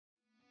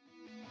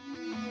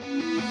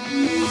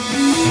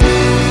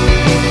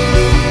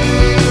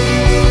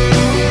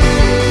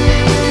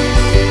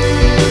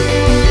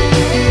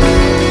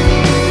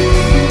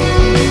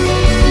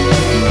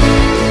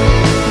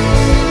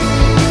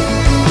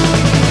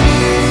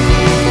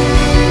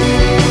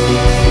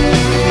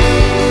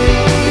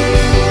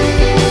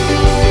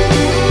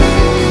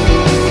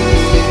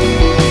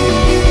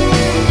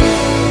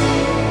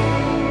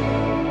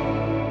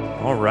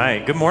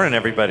Good morning,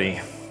 everybody.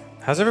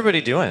 How's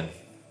everybody doing?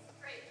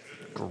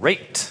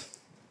 Great.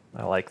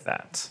 I like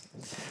that.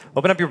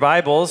 Open up your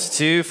Bibles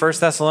to 1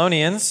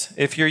 Thessalonians.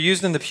 If you're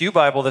using the Pew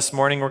Bible this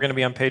morning, we're going to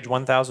be on page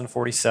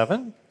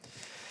 1047.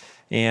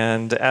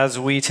 And as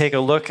we take a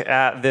look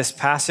at this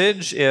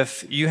passage,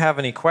 if you have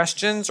any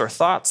questions or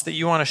thoughts that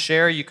you want to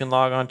share, you can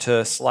log on to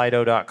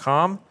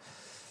slido.com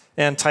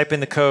and type in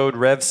the code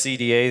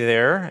REVCDA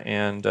there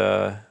and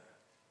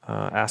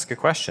ask a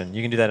question.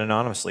 You can do that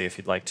anonymously if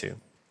you'd like to.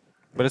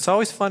 But it's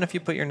always fun if you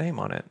put your name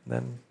on it.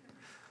 Then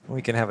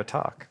we can have a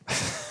talk.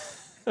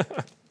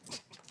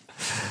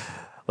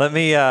 Let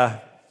me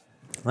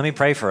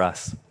pray for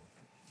us.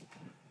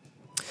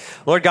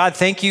 Lord God,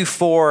 thank you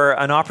for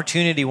an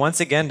opportunity once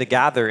again to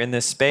gather in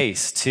this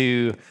space,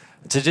 to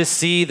just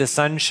see the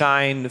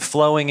sunshine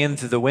flowing in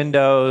through the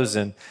windows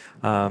and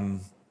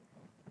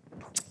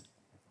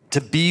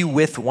to be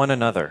with one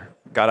another.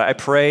 God, I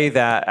pray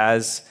that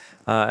as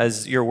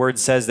your word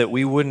says, that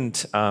we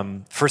wouldn't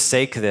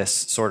forsake this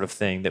sort of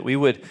thing, that we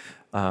would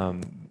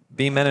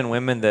be men and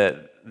women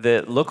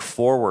that look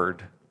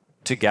forward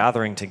to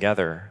gathering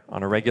together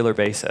on a regular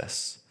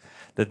basis,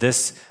 that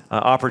this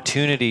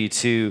opportunity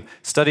to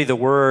study the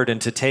word and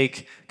to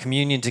take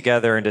communion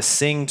together and to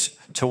sing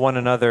to one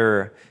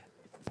another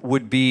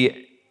would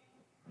be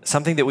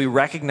something that we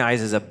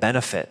recognize as a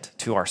benefit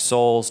to our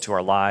souls, to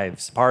our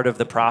lives, part of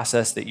the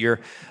process that you're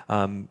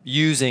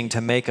using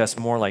to make us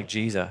more like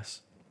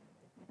Jesus.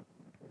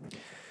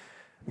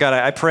 God,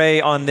 I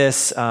pray on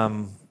this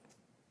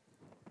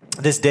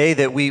this day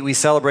that we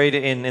celebrate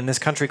in this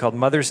country called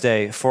Mother's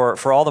Day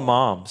for all the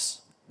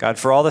moms, God,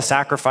 for all the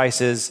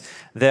sacrifices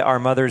that our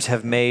mothers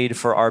have made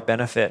for our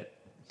benefit,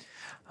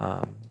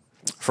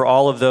 for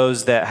all of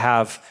those that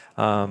have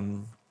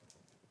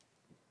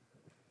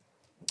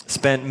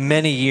spent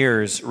many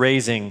years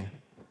raising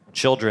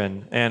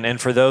children, and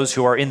for those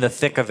who are in the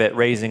thick of it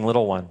raising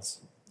little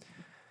ones,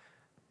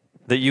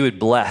 that you would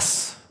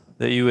bless,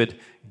 that you would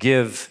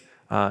give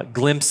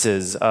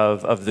glimpses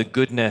of the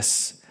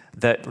goodness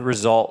that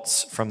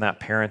results from that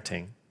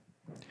parenting.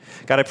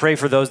 God, I pray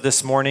for those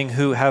this morning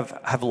who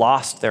have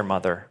lost their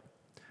mother,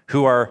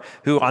 who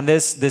on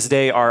this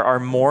day are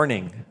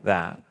mourning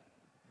that.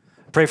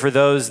 Pray for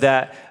those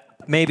that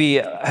maybe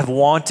have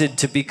wanted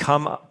to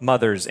become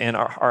mothers and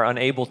are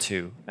unable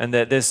to, and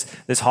that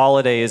this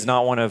holiday is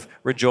not one of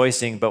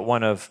rejoicing, but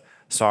one of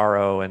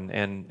sorrow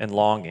and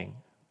longing.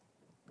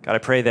 God, I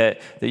pray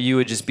that you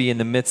would just be in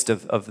the midst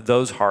of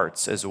those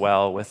hearts as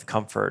well, with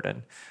comfort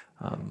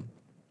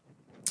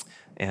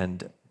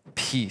and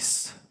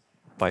peace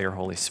by your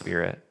Holy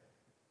Spirit.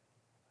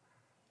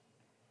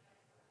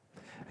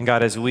 And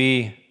God, as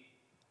we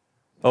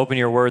open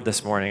your word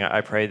this morning,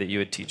 I pray that you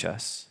would teach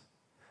us,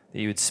 that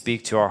you would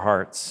speak to our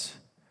hearts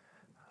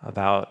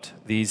about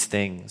these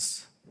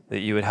things,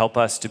 that you would help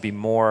us to be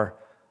more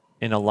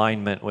in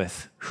alignment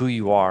with who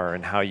you are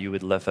and how you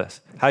would live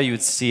us, how you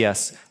would see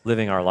us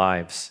living our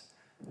lives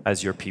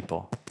as your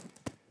people.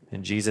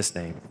 In Jesus'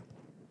 name,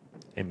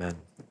 amen.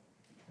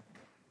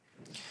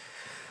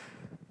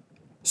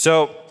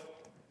 So,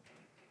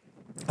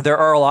 there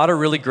are a lot of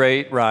really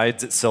great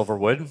rides at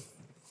Silverwood,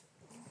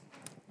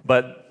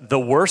 but the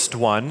worst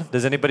one,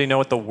 does anybody know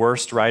what the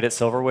worst ride at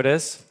Silverwood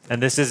is?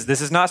 And this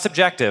is not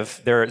subjective.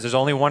 There's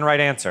only one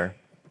right answer.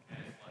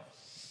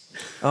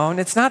 Oh, and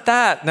it's not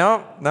that.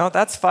 No,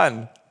 that's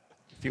fun.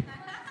 If you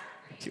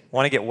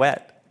want to get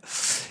wet.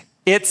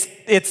 It's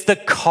the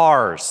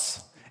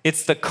cars.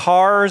 It's the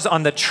cars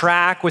on the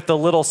track with the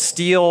little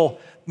steel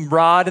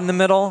rod in the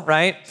middle,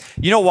 right?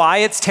 You know why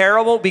it's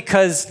terrible?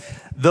 Because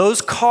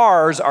those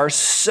cars are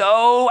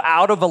so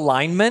out of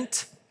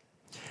alignment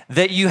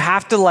that you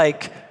have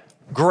to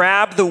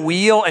grab the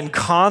wheel and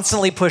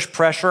constantly push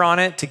pressure on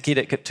it to get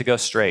it to go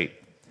straight.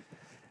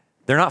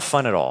 They're not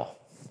fun at all.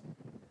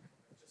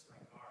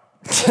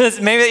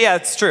 Maybe, yeah,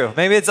 it's true.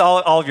 Maybe it's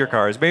all of your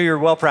cars. Maybe you're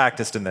well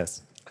practiced in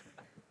this.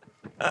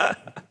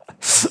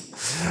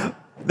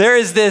 There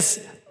is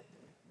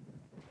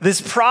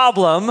this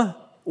problem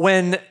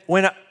when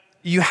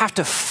you have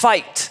to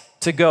fight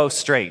to go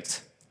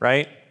straight,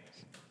 right?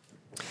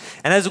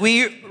 And as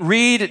we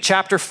read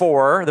chapter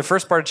 4, the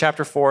first part of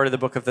chapter 4 of the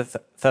book of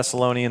the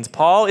Thessalonians,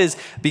 Paul is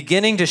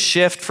beginning to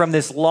shift from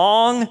this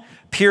long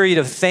period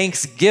of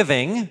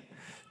thanksgiving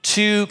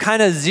to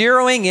kind of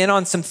zeroing in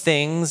on some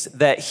things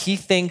that he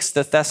thinks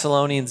the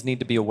Thessalonians need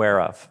to be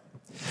aware of.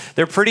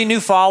 They're pretty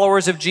new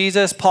followers of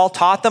Jesus. Paul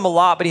taught them a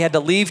lot, but he had to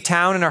leave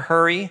town in a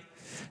hurry,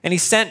 and he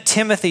sent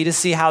Timothy to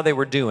see how they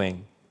were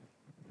doing.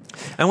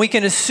 And we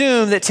can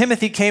assume that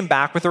Timothy came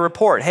back with a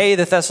report. Hey,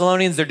 the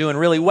Thessalonians, they're doing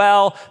really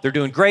well. They're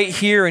doing great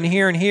here and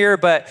here and here,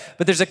 but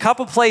there's a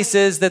couple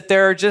places that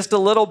they're just a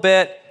little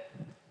bit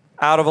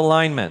out of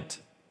alignment.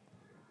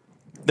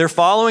 They're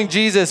following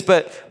Jesus,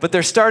 but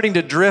they're starting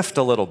to drift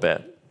a little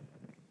bit.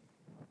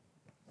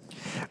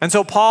 And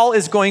so Paul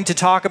is going to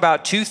talk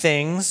about two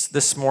things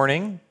this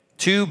morning,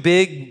 two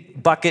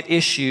big bucket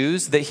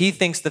issues that he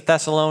thinks the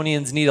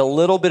Thessalonians need a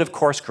little bit of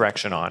course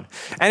correction on.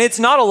 And it's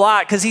not a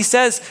lot, because he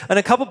says in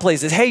a couple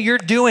places, hey, you're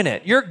doing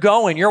it. You're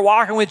going. You're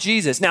walking with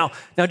Jesus. Now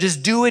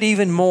just do it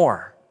even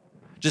more.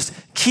 Just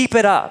keep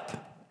it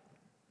up.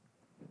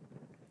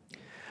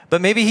 But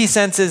maybe he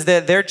senses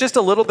that they're just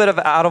a little bit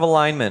out of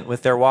alignment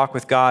with their walk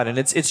with God, and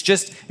it's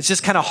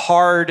just kind of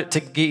hard to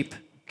keep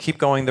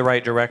going the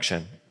right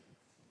direction.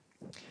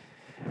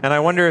 And I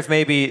wonder if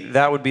maybe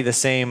that would be the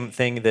same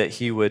thing that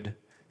he would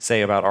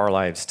say about our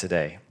lives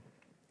today.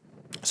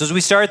 So as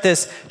we start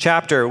this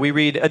chapter, we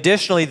read,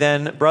 additionally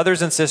then,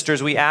 brothers and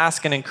sisters, we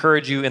ask and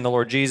encourage you in the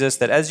Lord Jesus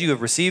that as you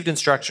have received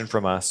instruction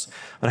from us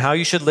on how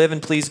you should live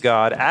and please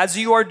God, as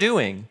you are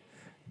doing,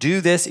 do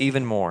this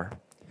even more.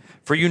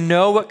 For you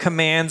know what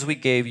commands we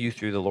gave you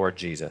through the Lord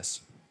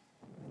Jesus.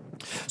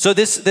 So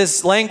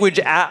this language,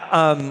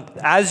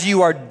 as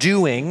you are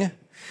doing,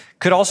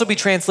 could also be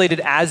translated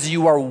as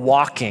you are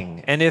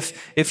walking. And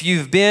if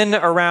you've been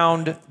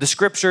around the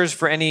scriptures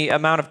for any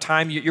amount of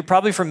time, you're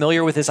probably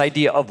familiar with this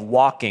idea of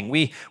walking.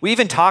 We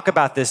even talk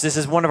about this. This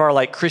is one of our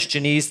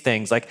Christianese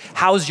things, like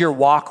how's your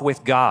walk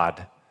with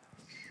God?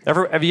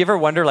 Have you ever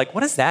wondered,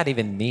 what does that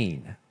even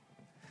mean?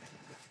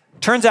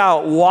 Turns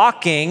out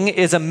walking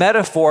is a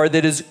metaphor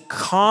that is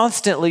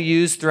constantly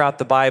used throughout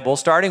the Bible,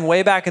 starting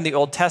way back in the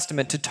Old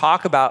Testament, to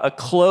talk about a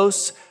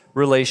close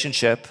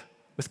relationship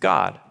with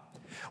God.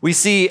 We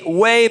see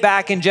way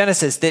back in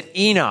Genesis that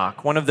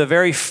Enoch, one of the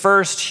very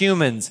first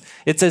humans,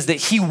 it says that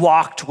he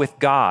walked with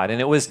God,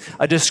 and it was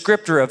a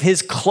descriptor of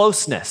his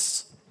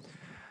closeness.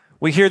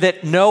 We hear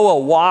that Noah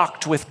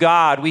walked with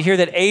God. We hear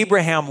that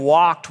Abraham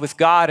walked with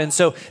God. And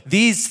so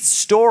these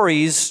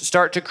stories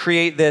start to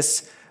create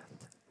this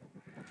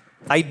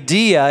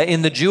idea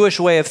in the Jewish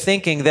way of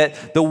thinking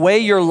that the way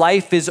your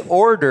life is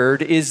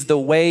ordered is the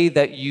way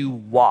that you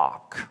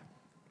walk.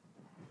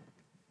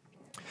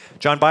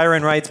 John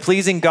Byron writes,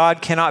 pleasing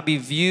God cannot be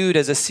viewed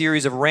as a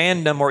series of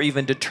random or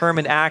even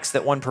determined acts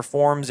that one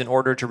performs in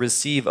order to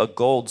receive a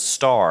gold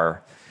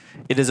star.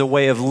 It is a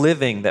way of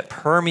living that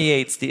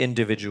permeates the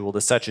individual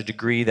to such a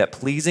degree that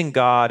pleasing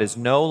God is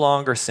no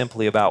longer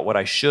simply about what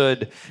I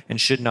should and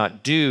should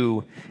not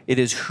do. It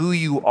is who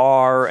you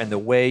are and the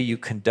way you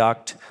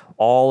conduct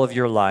all of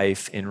your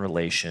life in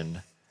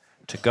relation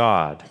to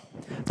God.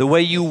 The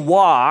way you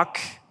walk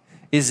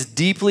is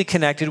deeply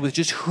connected with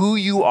just who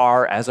you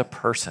are as a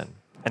person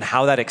and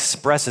how that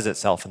expresses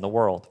itself in the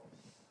world.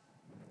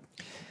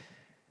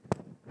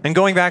 And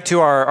going back to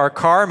our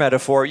car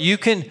metaphor, you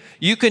can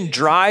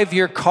drive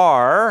your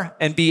car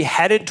and be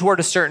headed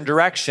toward a certain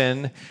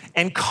direction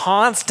and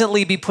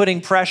constantly be putting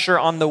pressure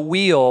on the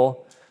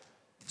wheel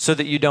so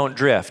that you don't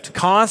drift,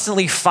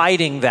 constantly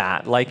fighting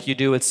that like you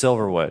do at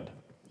Silverwood,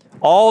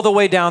 all the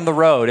way down the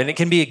road, and it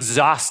can be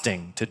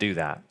exhausting to do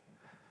that.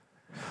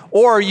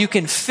 Or you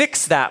can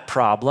fix that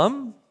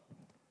problem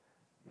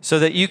so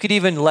that you could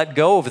even let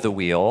go of the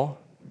wheel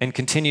and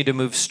continue to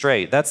move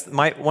straight. That's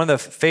one of the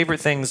favorite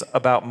things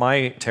about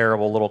my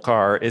terrible little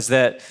car is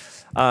that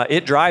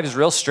it drives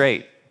real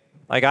straight.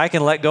 I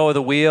can let go of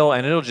the wheel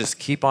and it'll just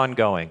keep on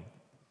going.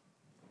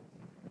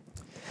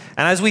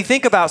 And as we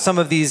think about some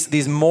of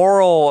these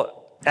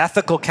moral,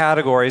 ethical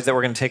categories that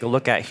we're going to take a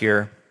look at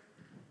here,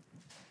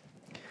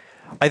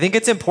 I think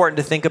it's important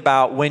to think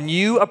about when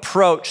you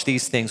approach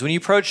these things, when you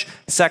approach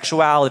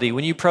sexuality,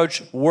 when you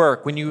approach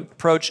work, when you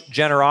approach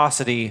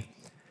generosity,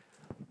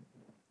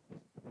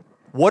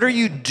 what are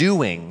you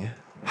doing?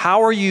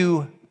 How are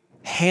you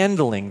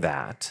handling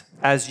that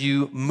as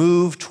you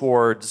move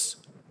towards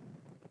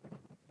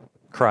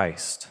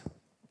Christ?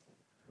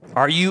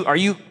 Are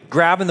you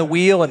grabbing the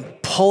wheel and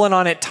pulling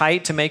on it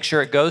tight to make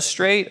sure it goes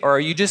straight, or are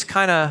you just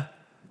kind of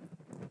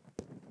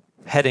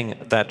heading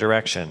that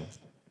direction?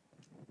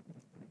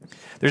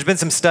 There's been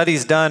some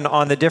studies done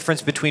on the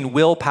difference between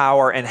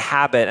willpower and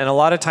habit, and a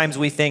lot of times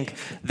we think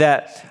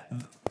that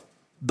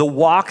the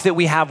walk that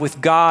we have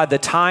with God, the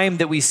time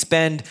that we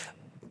spend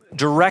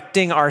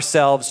directing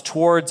ourselves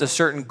towards a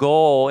certain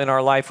goal in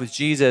our life with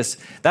Jesus,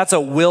 that's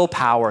a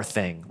willpower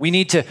thing. We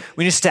need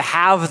to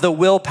have the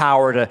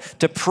willpower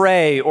to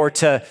pray or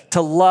to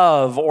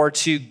love or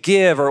to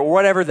give or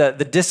whatever the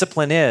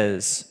discipline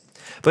is.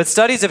 But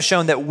studies have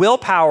shown that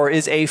willpower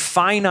is a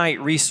finite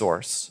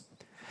resource.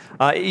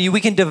 We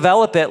can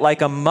develop it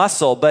like a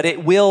muscle, but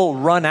it will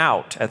run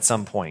out at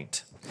some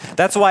point.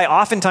 That's why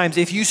oftentimes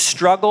if you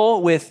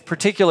struggle with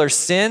particular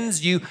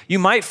sins, you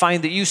might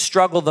find that you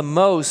struggle the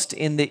most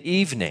in the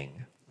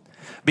evening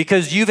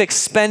because you've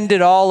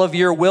expended all of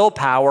your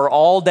willpower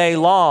all day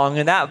long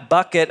and that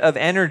bucket of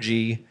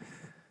energy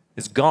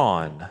is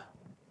gone.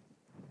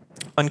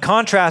 In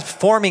contrast,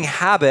 forming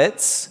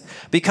habits,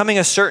 becoming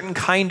a certain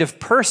kind of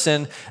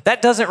person,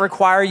 that doesn't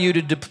require you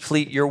to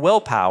deplete your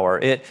willpower.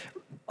 It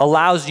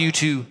allows you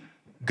to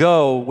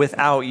go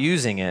without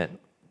using it,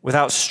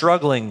 without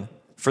struggling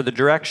for the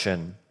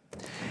direction.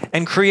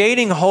 And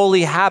creating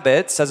holy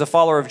habits as a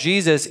follower of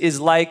Jesus is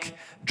like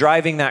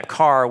driving that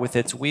car with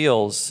its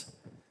wheels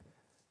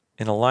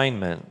in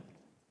alignment.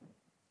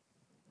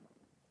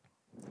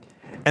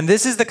 And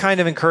this is the kind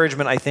of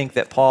encouragement I think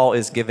that Paul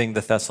is giving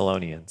the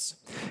Thessalonians.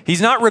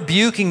 He's not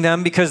rebuking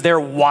them because they're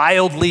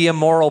wildly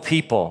immoral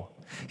people.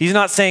 He's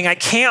not saying, I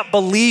can't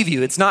believe you.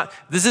 This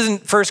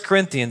isn't 1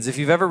 Corinthians. If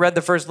you've ever read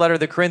the first letter of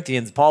the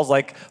Corinthians, Paul's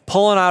like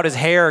pulling out his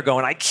hair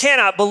going, I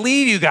cannot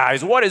believe you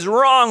guys. What is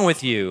wrong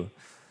with you?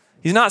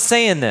 He's not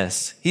saying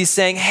this. He's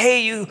saying,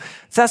 hey, you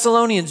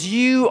Thessalonians,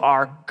 you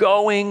are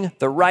going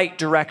the right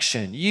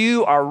direction.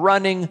 You are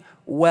running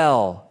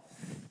well.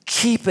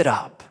 Keep it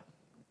up.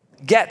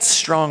 Get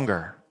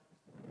stronger.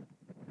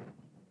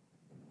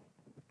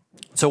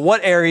 So what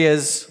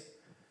areas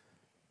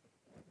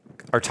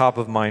are top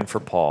of mind for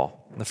Paul?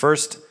 The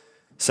first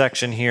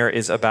section here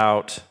is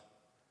about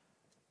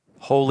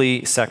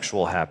holy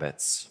sexual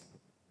habits.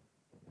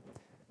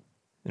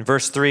 In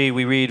verse 3,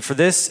 we read, "For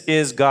this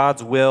is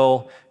God's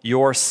will,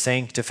 your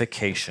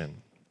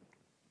sanctification."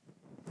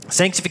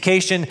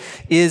 Sanctification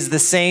is the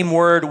same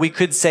word, we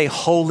could say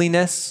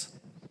holiness.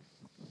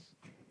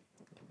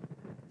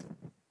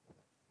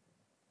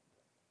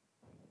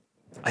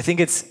 I think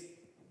it's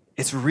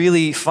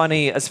really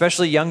funny,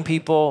 especially young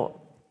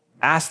people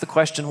ask the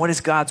question, what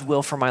is God's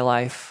will for my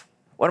life?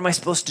 What am I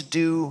supposed to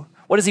do?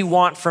 What does he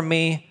want from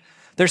me?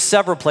 There's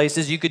several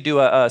places. You could do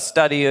a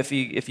study if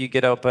you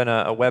get open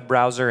a web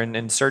browser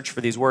and search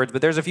for these words,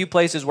 but there's a few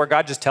places where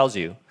God just tells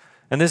you,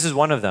 and this is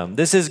one of them.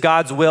 This is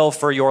God's will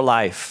for your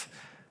life,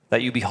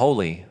 that you be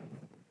holy.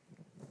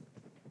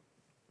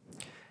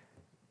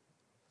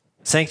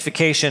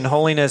 Sanctification,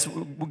 holiness.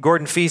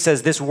 Gordon Fee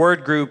says this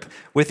word group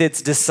with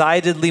its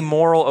decidedly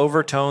moral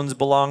overtones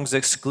belongs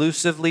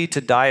exclusively to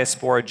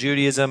diaspora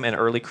Judaism and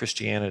early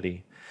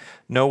Christianity.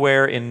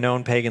 Nowhere in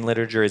known pagan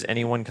literature is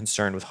anyone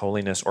concerned with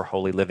holiness or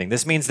holy living.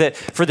 This means that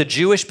for the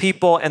Jewish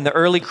people and the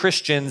early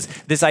Christians,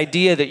 this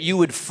idea that you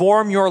would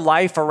form your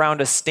life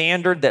around a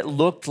standard that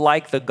looked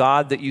like the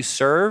God that you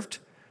served,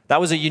 that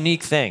was a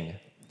unique thing.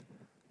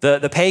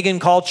 The pagan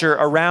culture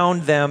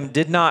around them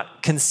did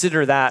not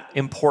consider that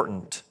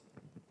important.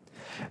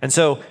 And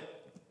so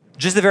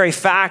just the very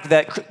fact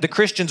that the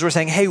Christians were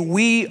saying, hey,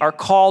 we are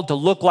called to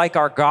look like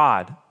our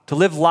God, to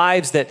live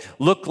lives that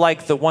look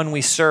like the one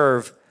we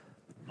serve,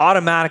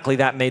 automatically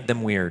that made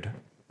them weird.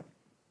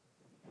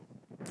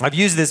 I've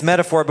used this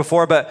metaphor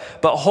before, but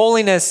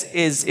holiness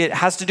it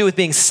has to do with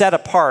being set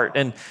apart.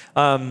 And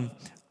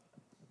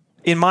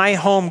in my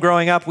home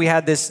growing up, we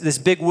had this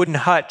big wooden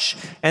hutch,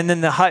 and then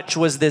the hutch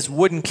was this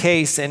wooden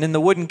case, and in the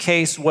wooden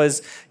case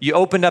you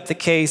opened up the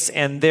case,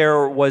 and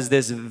there was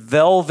this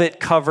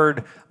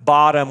velvet-covered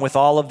bottom with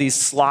all of these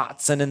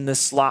slots, and in the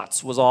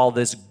slots was all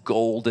this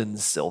golden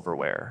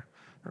silverware.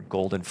 Or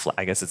golden,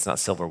 I guess it's not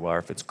silverware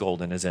if it's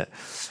golden, is it?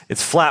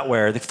 It's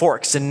flatware, the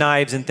forks and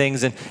knives and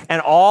things.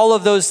 And all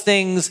of those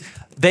things,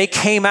 they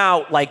came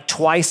out like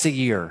twice a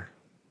year.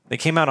 They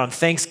came out on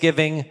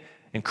Thanksgiving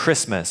and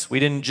Christmas. We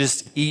didn't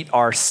just eat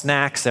our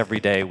snacks every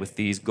day with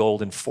these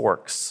golden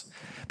forks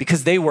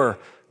because they were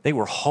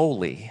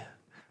holy.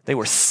 They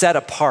were set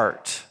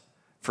apart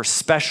for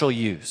special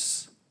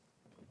use.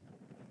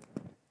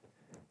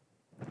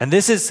 And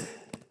this is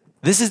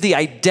the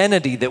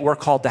identity that we're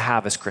called to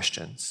have as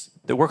Christians.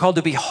 That we're called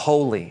to be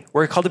holy.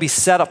 We're called to be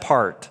set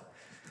apart.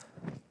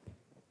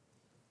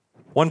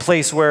 One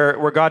place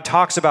where God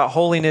talks about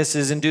holiness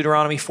is in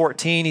Deuteronomy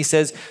 14. He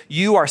says,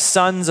 you are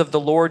sons of the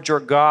Lord your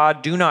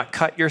God. Do not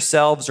cut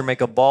yourselves or make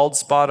a bald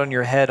spot on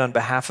your head on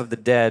behalf of the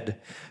dead.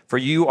 For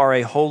you are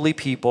a holy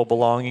people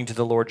belonging to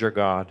the Lord your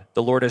God.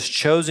 The Lord has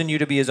chosen you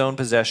to be his own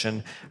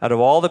possession out of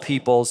all the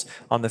peoples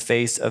on the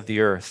face of the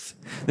earth.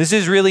 This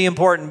is really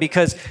important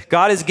because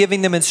God is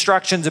giving them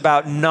instructions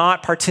about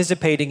not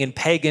participating in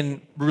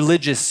pagan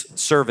religious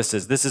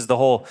services. This is the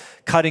whole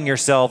cutting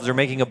yourselves or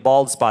making a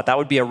bald spot. That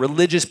would be a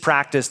religious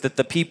practice that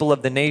the people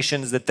of the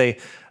nations that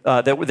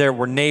there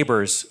were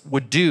neighbors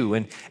would do.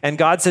 And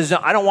God says, no,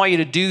 I don't want you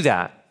to do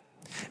that.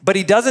 But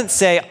he doesn't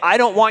say, I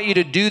don't want you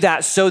to do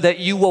that so that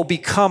you will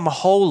become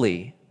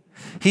holy.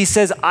 He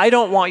says, I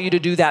don't want you to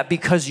do that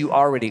because you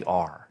already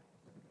are.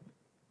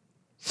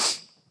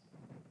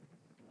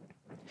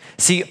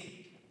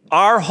 See,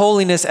 our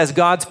holiness as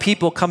God's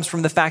people comes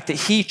from the fact that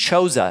he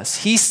chose us.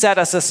 He set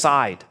us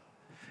aside.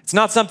 It's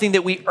not something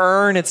that we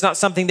earn. It's not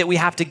something that we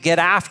have to get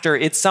after.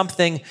 It's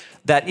something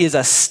that is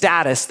a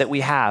status that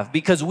we have.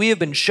 Because we have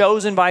been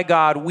chosen by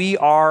God, we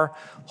are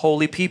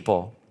holy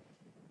people.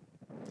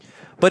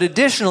 But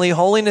additionally,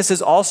 holiness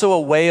is also a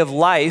way of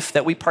life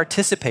that we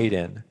participate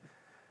in.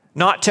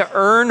 Not to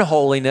earn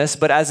holiness,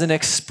 but as an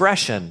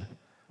expression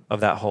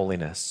of that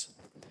holiness.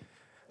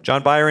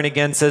 John Byron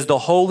again says, the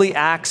holy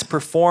acts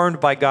performed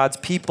by God's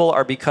people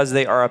are because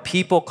they are a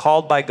people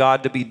called by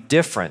God to be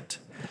different,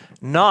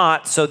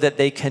 not so that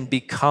they can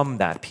become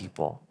that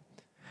people.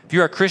 If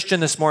you're a Christian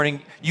this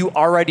morning, you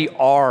already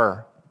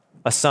are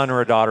a son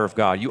or a daughter of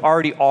God. You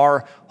already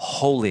are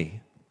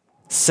holy,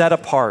 set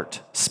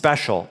apart,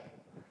 special.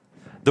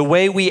 The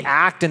way we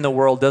act in the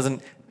world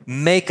doesn't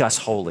make us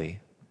holy.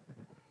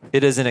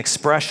 It is an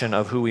expression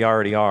of who we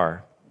already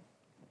are.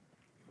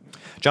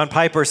 John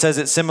Piper says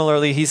it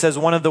similarly. He says,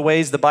 one of the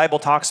ways the Bible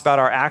talks about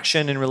our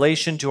action in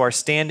relation to our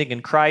standing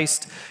in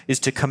Christ is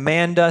to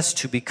command us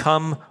to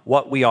become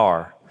what we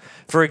are.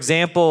 For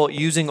example,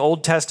 using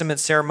Old Testament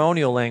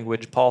ceremonial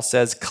language, Paul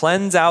says,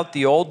 cleanse out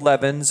the old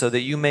leaven so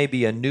that you may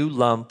be a new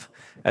lump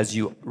as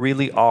you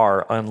really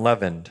are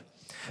unleavened.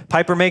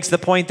 Piper makes the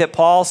point that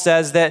Paul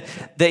says that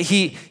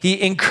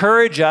he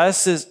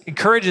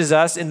encourages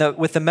us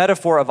with the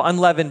metaphor of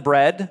unleavened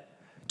bread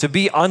to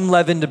be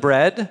unleavened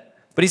bread.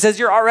 But he says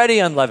you're already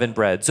unleavened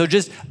bread. So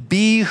just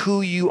be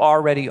who you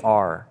already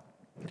are.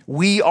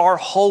 We are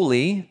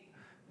holy.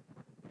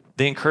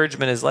 The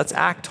encouragement is let's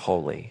act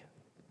holy.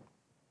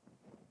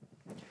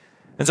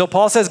 And so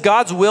Paul says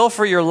God's will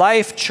for your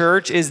life,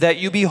 church, is that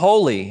you be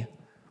holy.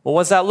 Well,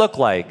 what does that look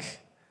like?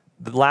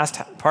 The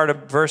last part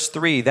of verse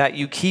 3, that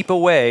you keep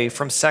away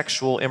from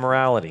sexual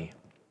immorality.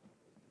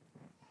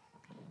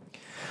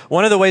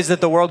 One of the ways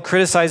that the world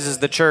criticizes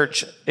the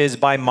church is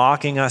by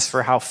mocking us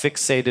for how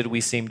fixated we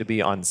seem to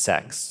be on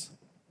sex.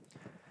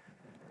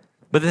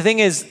 But the thing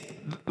is,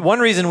 one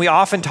reason we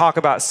often talk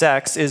about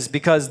sex is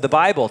because the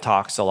Bible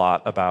talks a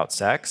lot about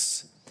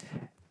sex.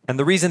 And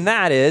the reason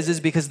that is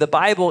because the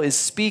Bible is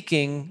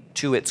speaking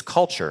to its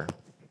culture.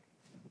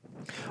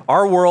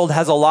 Our world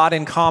has a lot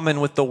in common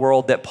with the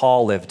world that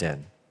Paul lived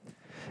in.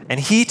 And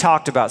he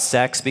talked about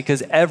sex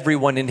because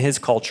everyone in his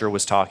culture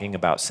was talking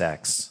about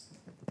sex.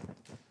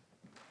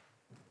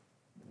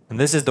 And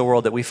this is the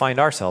world that we find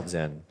ourselves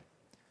in.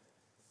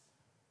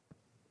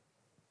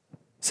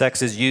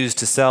 Sex is used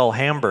to sell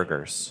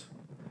hamburgers.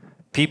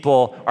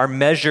 People are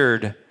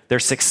measured, their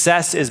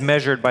success is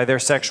measured by their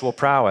sexual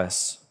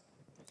prowess.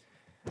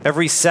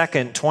 Every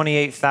second,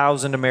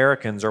 28,000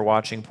 Americans are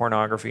watching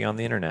pornography on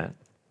the internet.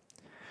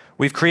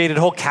 We've created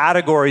whole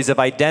categories of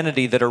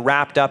identity that are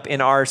wrapped up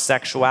in our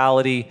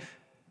sexuality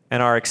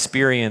and our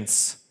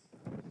experience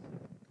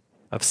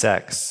of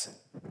sex.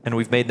 And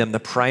we've made them the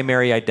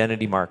primary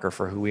identity marker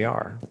for who we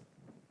are.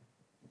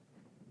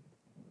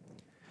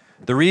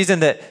 The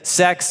reason that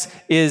sex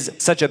is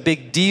such a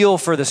big deal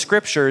for the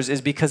scriptures is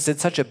because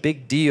it's such a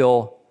big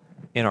deal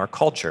in our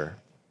culture.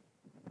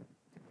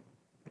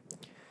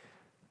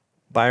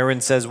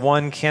 Byron says,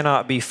 one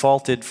cannot be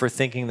faulted for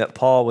thinking that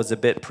Paul was a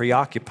bit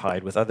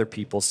preoccupied with other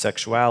people's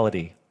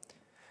sexuality.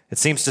 It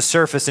seems to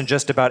surface in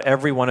just about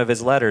every one of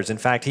his letters. In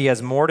fact, he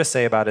has more to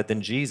say about it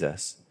than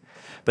Jesus.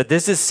 But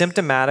this is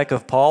symptomatic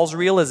of Paul's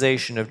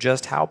realization of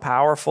just how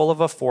powerful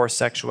of a force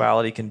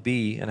sexuality can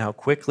be and how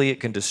quickly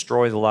it can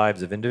destroy the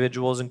lives of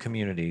individuals and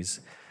communities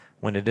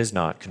when it is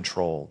not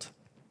controlled.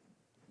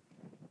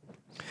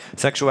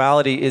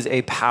 Sexuality is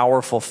a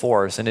powerful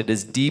force, and it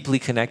is deeply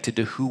connected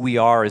to who we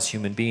are as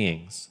human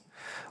beings.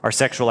 Our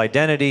sexual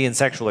identity and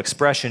sexual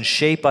expression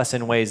shape us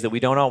in ways that we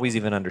don't always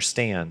even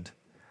understand.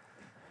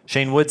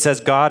 Shane Wood says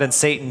God and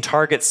Satan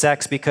target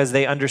sex because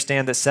they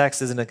understand that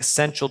sex is an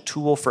essential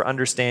tool for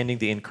understanding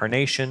the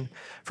incarnation,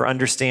 for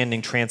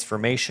understanding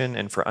transformation,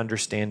 and for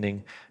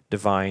understanding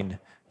divine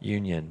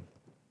union.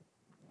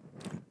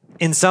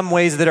 In some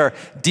ways that are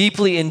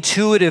deeply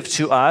intuitive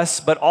to us,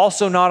 but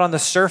also not on the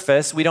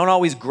surface, we don't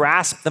always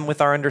grasp them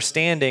with our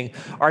understanding.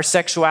 Our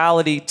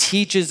sexuality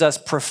teaches us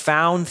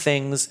profound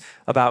things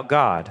about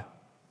God.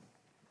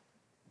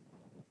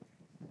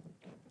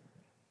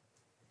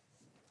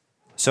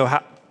 So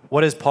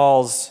what is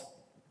Paul's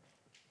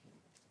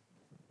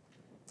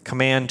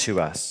command to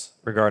us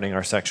regarding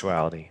our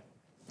sexuality?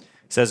 He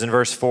says in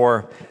verse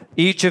 4,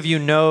 each of you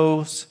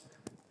knows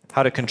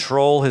how to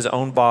control his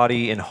own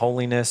body in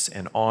holiness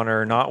and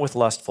honor, not with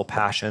lustful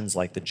passions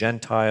like the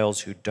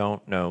Gentiles who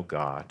don't know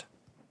God.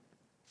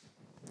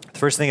 The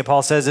first thing that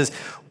Paul says is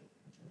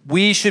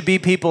we should be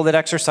people that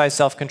exercise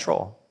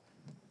self-control.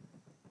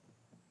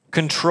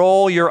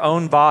 Control your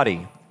own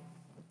body.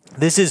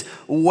 This is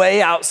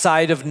way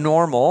outside of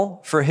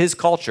normal for his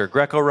culture.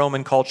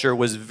 Greco-Roman culture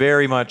was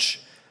very much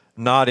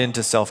not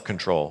into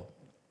self-control.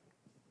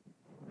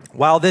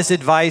 While this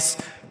advice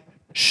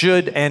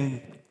should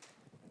and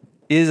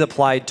is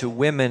applied to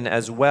women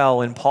as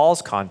well, in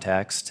Paul's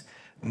context,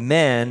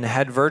 men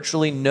had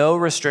virtually no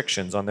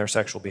restrictions on their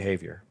sexual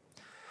behavior.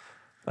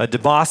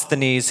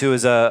 Demosthenes, who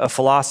is a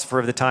philosopher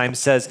of the time,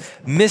 says,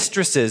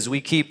 mistresses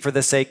we keep for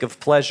the sake of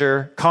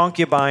pleasure,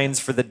 concubines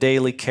for the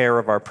daily care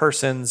of our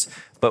persons,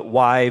 but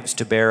wives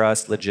to bear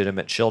us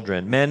legitimate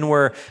children. Men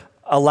were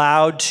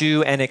allowed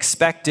to and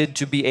expected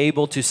to be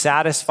able to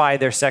satisfy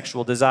their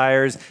sexual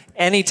desires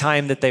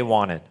anytime that they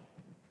wanted.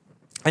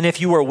 And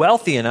if you were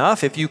wealthy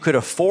enough, if you could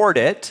afford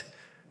it,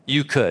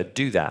 you could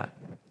do that.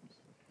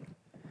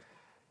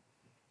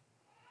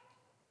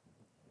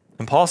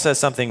 And Paul says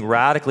something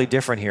radically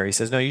different here. He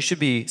says, no, you should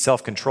be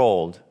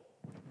self-controlled.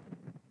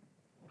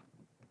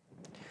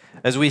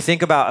 As we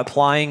think about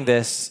applying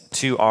this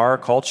to our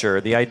culture,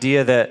 the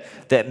idea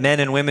that men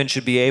and women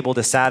should be able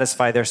to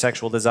satisfy their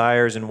sexual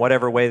desires in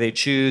whatever way they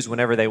choose,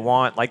 whenever they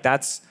want, like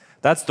that's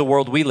the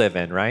world we live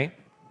in, right?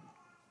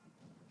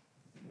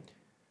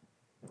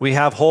 We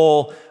have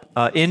whole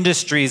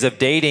industries of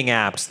dating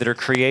apps that are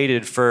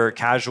created for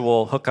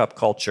casual hookup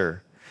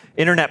culture.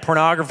 Internet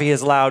pornography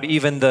has allowed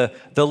even the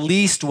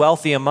least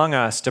wealthy among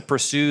us to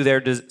pursue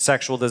their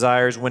sexual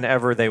desires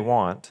whenever they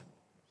want.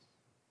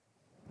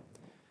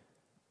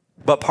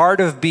 But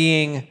part of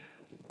being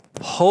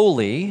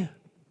holy,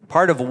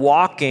 part of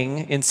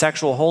walking in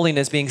sexual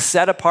holiness, being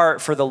set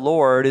apart for the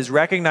Lord, is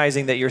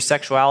recognizing that your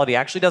sexuality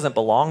actually doesn't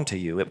belong to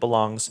you. It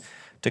belongs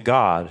to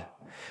God.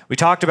 We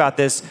talked about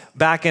this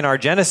back in our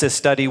Genesis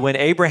study when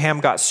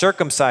Abraham got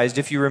circumcised.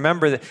 If you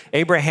remember that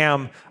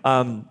Abraham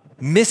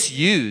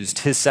misused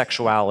his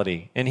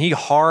sexuality and he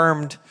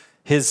harmed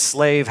his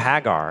slave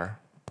Hagar.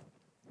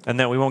 And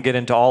then we won't get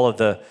into all of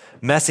the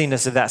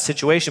messiness of that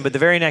situation. But the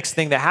very next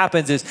thing that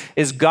happens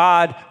is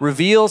God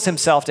reveals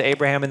himself to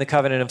Abraham in the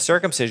covenant of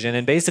circumcision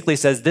and basically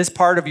says, this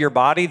part of your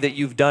body that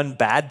you've done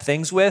bad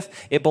things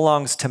with, it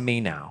belongs to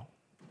me now.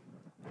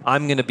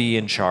 I'm going to be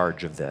in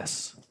charge of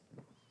this.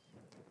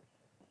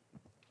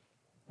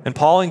 And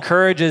Paul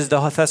encourages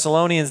the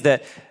Thessalonians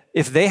that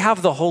if they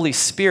have the Holy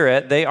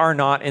Spirit, they are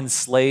not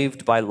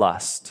enslaved by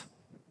lust.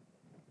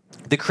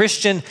 The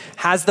Christian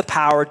has the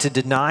power to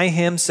deny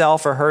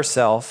himself or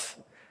herself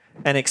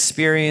and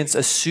experience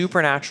a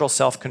supernatural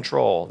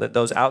self-control that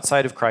those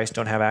outside of Christ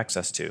don't have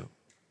access to.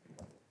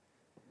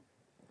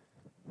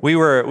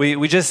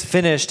 We just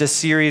finished a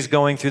series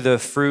going through the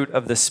fruit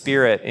of the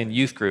Spirit in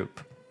youth group.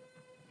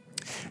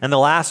 And the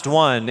last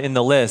one in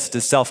the list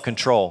is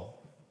self-control.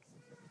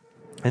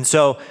 And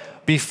so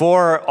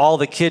before all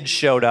the kids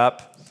showed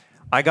up,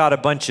 I got a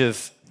bunch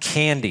of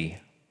candy,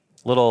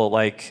 little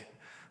like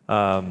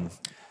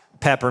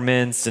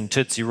peppermints and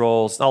Tootsie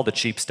Rolls, all the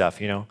cheap stuff,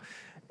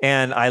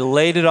 And I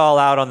laid it all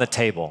out on the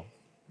table.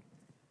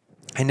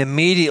 And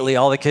immediately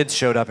all the kids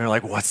showed up and were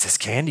like, what's this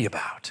candy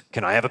about?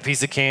 Can I have a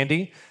piece of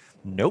candy?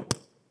 Nope.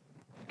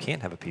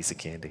 Can't have a piece of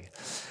candy.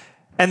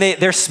 And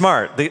they're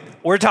smart.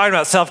 We're talking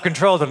about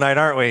self-control tonight,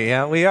 aren't we?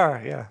 Yeah, we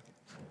are, yeah.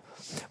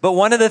 But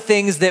one of the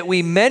things that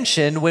we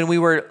mentioned when we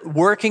were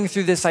working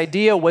through this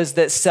idea was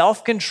that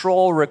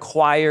self-control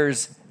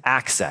requires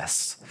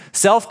access.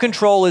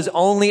 Self-control is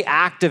only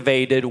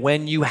activated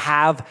when you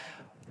have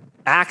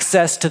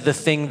access to the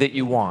thing that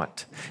you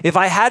want. If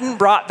I hadn't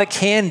brought the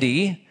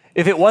candy,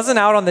 if it wasn't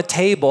out on the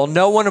table,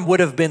 no one would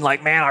have been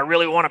like, man, I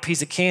really want a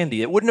piece of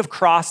candy. It wouldn't have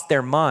crossed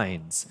their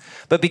minds.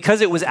 But because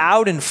it was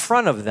out in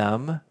front of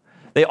them,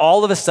 they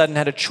all of a sudden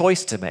had a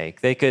choice to make.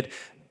 They could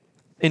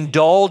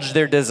indulge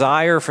their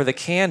desire for the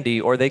candy,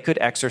 or they could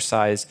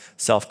exercise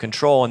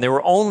self-control. And they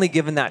were only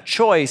given that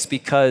choice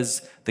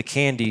because the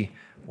candy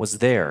was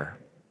there.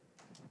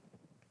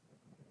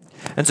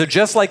 And so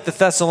just like the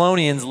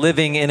Thessalonians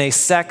living in a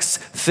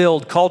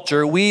sex-filled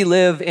culture, we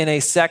live in a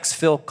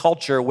sex-filled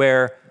culture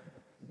where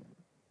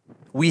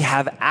we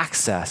have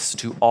access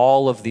to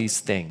all of these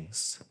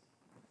things.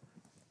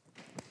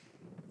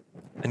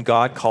 And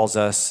God calls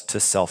us to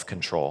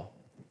self-control.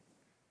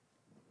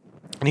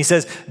 And he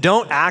says,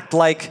 don't act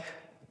like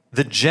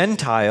the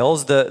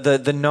Gentiles,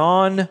 the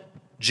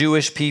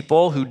non-Jewish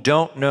people who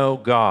don't know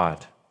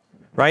God,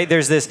 right?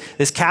 There's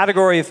this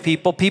category of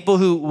people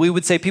who we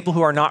would say people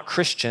who are not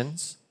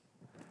Christians.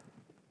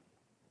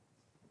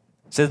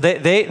 So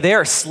they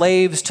are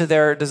slaves to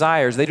their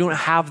desires. They don't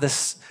have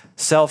this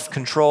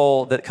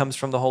self-control that comes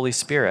from the Holy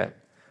Spirit,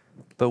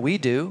 but we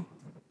do.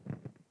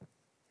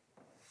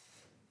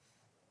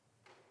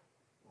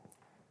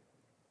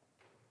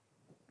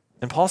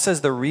 And Paul says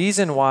the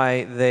reason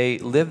why they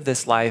live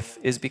this life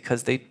is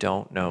because they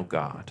don't know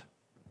God.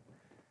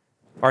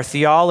 Our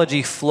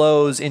theology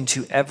flows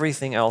into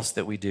everything else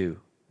that we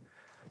do.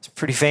 It's a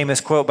pretty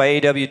famous quote by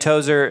A.W.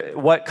 Tozer.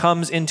 What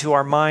comes into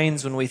our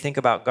minds when we think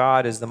about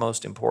God is the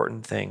most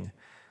important thing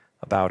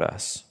about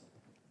us.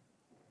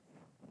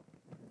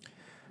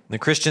 The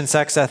Christian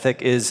sex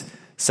ethic is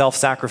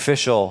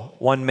self-sacrificial,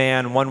 one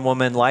man, one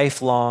woman,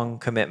 lifelong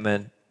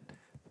commitment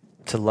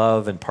to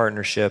love and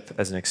partnership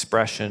as an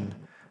expression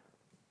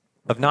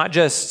of not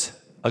just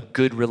a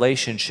good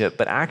relationship,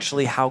 but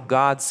actually how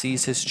God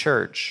sees his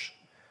church.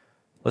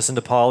 Listen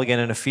to Paul again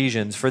in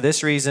Ephesians. For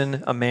this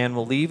reason, a man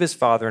will leave his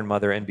father and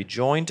mother and be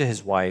joined to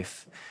his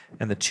wife,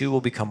 and the two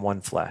will become one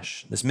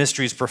flesh. This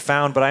mystery is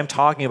profound, but I'm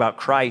talking about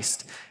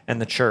Christ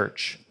and the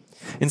church.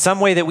 In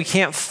some way that we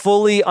can't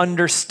fully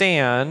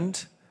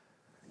understand,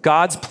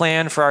 God's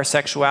plan for our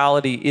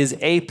sexuality is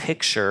a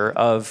picture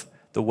of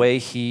the way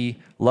he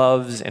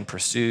loves and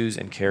pursues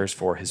and cares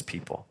for his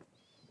people.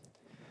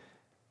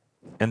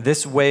 And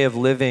this way of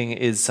living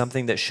is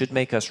something that should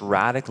make us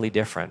radically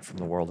different from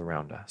the world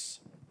around us.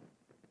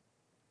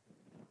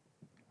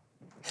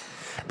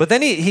 But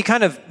then he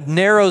kind of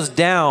narrows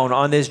down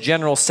on this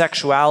general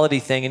sexuality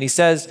thing, and he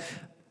says,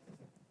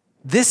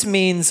 this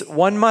means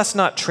one must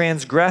not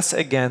transgress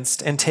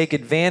against and take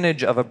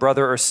advantage of a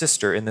brother or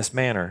sister in this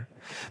manner,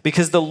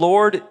 because the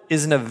Lord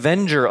is an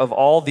avenger of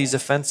all these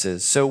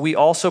offenses. So we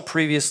also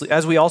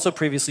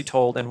previously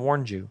told and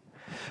warned you.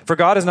 For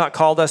God has not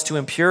called us to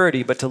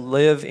impurity, but to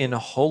live in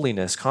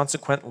holiness.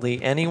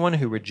 Consequently, anyone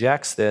who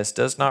rejects this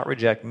does not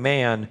reject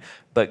man,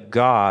 but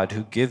God,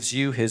 who gives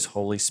you his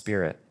Holy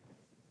Spirit.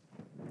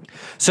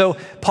 So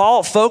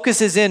Paul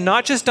focuses in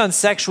not just on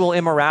sexual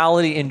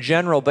immorality in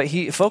general, but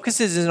he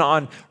focuses in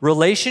on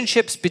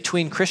relationships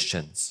between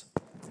Christians.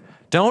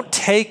 Don't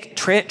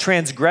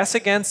transgress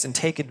against and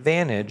take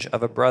advantage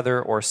of a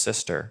brother or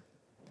sister.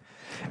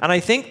 And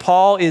I think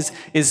Paul is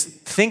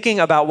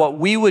thinking about what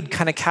we would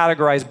kind of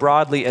categorize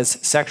broadly as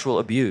sexual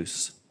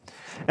abuse.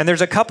 And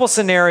there's a couple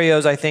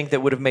scenarios I think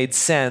that would have made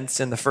sense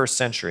in the first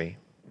century.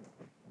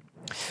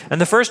 And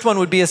the first one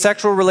would be a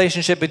sexual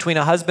relationship between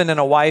a husband and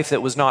a wife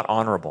that was not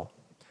honorable.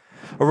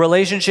 A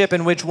relationship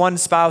in which one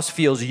spouse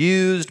feels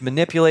used,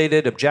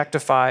 manipulated,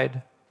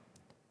 objectified.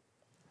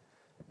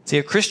 See,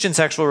 a Christian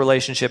sexual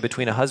relationship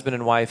between a husband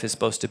and wife is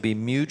supposed to be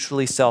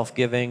mutually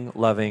self-giving,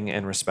 loving,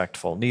 and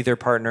respectful. Neither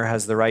partner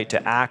has the right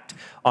to act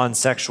on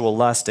sexual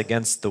lust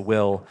against the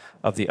will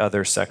of the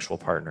other sexual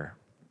partner.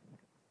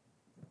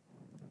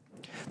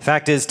 The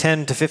fact is,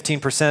 10 to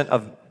 15%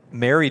 of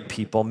married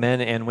people,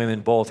 men and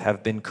women both,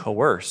 have been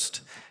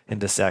coerced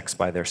into sex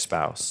by their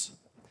spouse.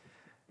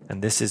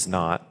 And this is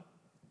not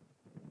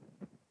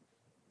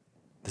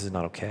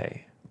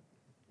okay.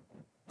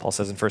 Paul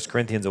says in 1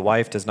 Corinthians, a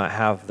wife does not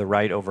have the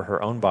right over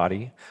her own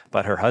body,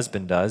 but her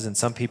husband does. And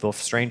some people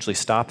strangely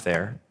stop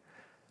there.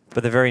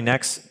 But the very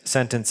next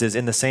sentence is,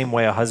 in the same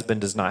way, a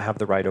husband does not have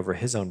the right over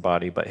his own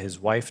body, but his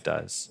wife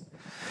does.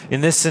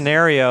 In this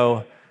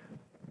scenario,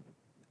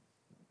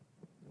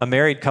 a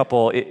married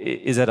couple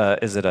is at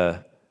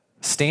a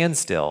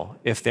standstill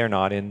if they're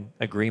not in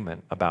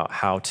agreement about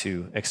how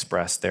to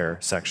express their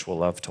sexual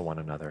love to one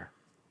another.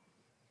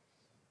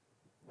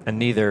 And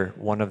neither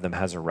one of them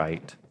has a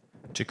right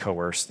to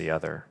coerce the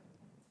other.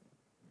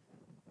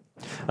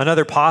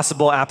 Another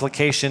possible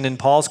application in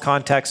Paul's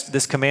context,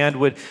 this command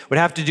would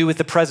have to do with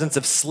the presence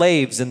of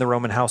slaves in the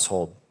Roman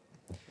household.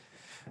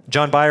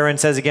 John Byron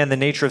says again, the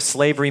nature of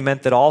slavery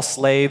meant that all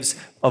slaves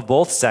of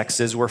both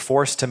sexes were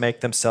forced to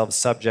make themselves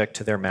subject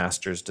to their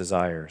master's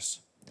desires.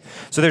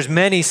 So there's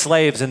many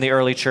slaves in the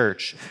early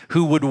church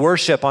who would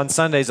worship on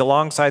Sundays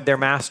alongside their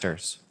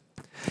masters.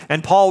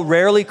 And Paul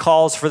rarely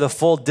calls for the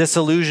full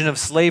dissolution of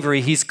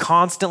slavery. He's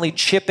constantly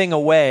chipping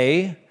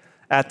away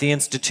at the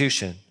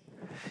institution.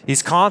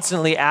 He's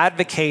constantly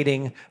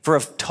advocating for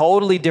a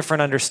totally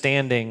different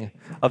understanding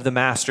of the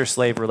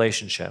master-slave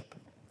relationship.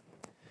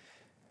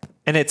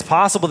 And it's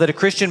possible that a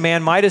Christian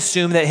man might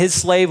assume that his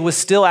slave was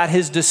still at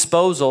his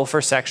disposal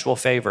for sexual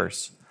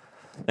favors.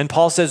 And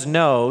Paul says,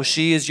 no,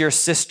 she is your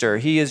sister,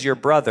 he is your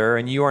brother,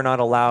 and you are not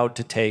allowed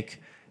to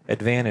take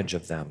advantage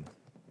of them.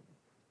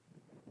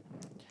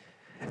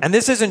 And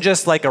this isn't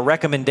just like a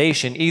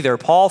recommendation either.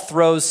 Paul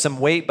throws some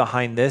weight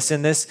behind this.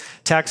 In this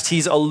text,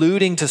 he's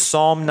alluding to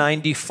Psalm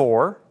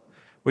 94,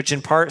 which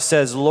in part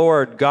says,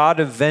 Lord, God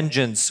of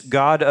vengeance,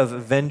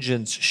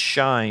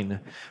 shine.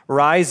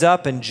 Rise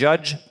up and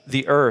judge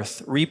the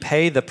earth.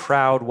 Repay the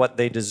proud what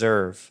they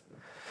deserve.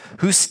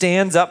 Who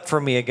stands up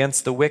for me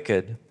against the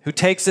wicked? Who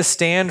takes a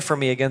stand for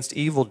me against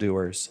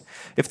evildoers?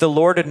 If the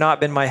Lord had not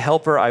been my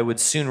helper, I would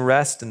soon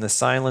rest in the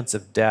silence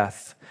of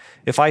death.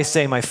 If I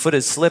say my foot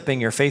is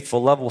slipping, your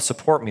faithful love will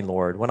support me,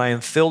 Lord. When I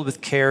am filled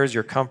with cares,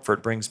 your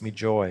comfort brings me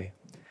joy.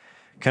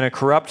 Can a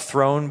corrupt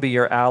throne be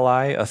your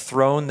ally, a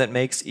throne that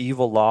makes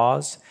evil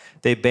laws?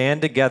 They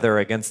band together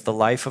against the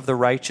life of the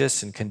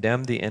righteous and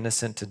condemn the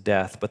innocent to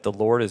death. But the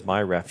Lord is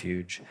my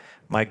refuge.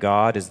 My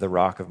God is the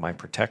rock of my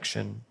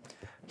protection.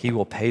 He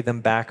will pay them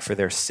back for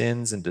their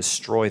sins and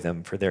destroy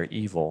them for their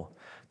evil.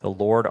 The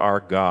Lord our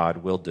God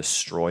will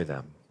destroy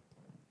them.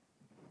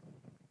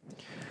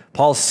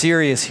 Paul's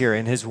serious here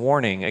in his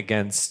warning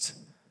against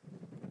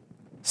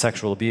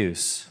sexual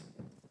abuse.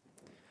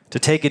 To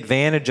take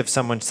advantage of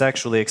someone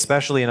sexually,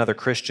 especially another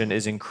Christian,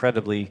 is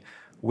incredibly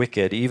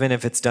wicked. Even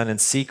if it's done in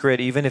secret,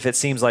 even if it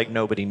seems like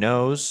nobody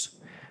knows,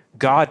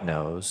 God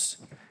knows,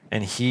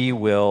 and he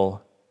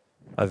will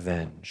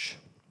avenge.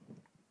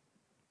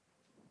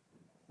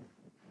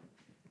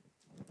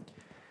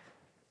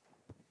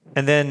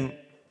 And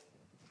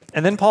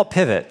then Paul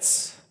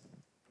pivots,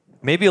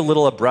 maybe a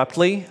little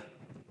abruptly.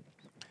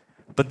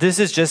 But this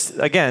is just,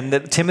 again,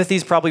 that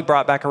Timothy's probably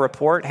brought back a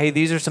report. Hey,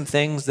 these are some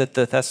things that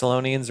the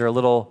Thessalonians are a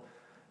little,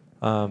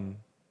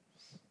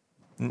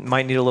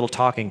 might need a little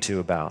talking to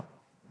about.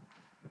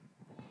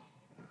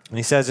 And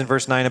he says in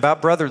verse 9,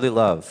 about brotherly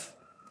love.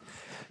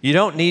 You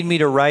don't need me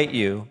to write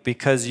you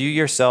because you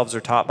yourselves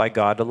are taught by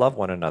God to love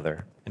one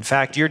another. In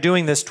fact, you're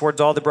doing this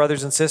towards all the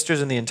brothers and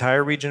sisters in the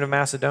entire region of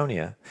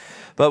Macedonia.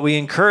 But we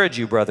encourage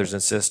you, brothers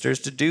and sisters,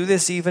 to do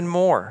this even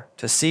more,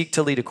 to seek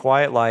to lead a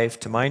quiet life,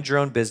 to mind your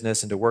own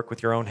business, and to work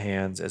with your own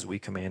hands as we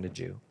commanded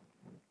you.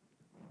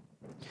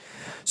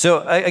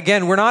 So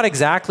again, we're not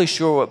exactly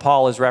sure what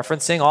Paul is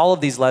referencing. All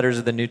of these letters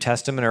of the New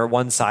Testament are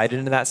one-sided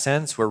in that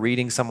sense. We're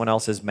reading someone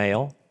else's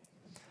mail.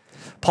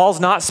 Paul's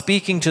not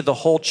speaking to the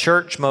whole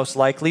church, most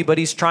likely, but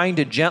he's trying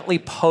to gently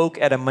poke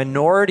at a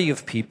minority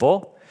of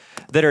people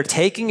that are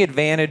taking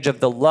advantage of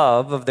the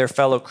love of their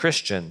fellow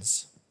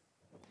Christians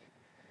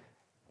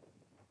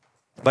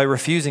by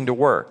refusing to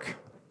work.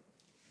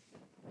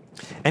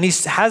 And he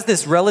has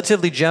this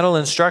relatively gentle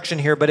instruction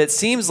here, but it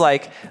seems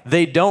like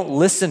they don't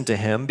listen to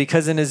him,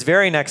 because in his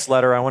very next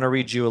letter, I want to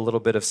read you a little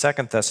bit of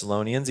 2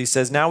 Thessalonians. He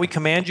says, "Now we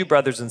command you,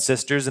 brothers and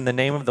sisters, in the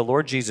name of the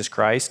Lord Jesus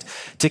Christ,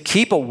 to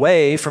keep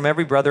away from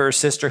every brother or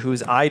sister who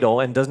is idle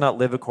and does not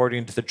live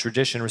according to the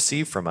tradition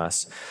received from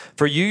us.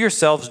 For you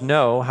yourselves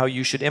know how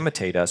you should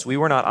imitate us. We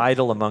were not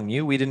idle among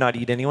you. We did not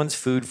eat anyone's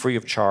food free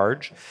of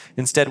charge.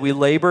 Instead, we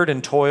labored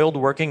and toiled,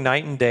 working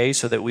night and day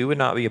so that we would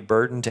not be a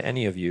burden to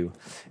any of you.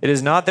 It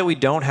is not that we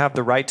don't have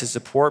the right to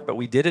support, but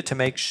we did it to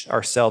make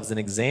ourselves an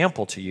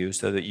example to you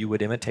so that you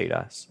would imitate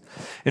us.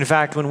 In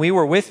fact, when we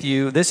were with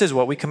you, this is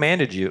what we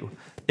commanded you.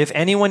 If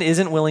anyone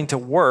isn't willing to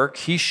work,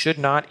 he should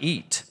not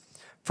eat.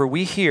 For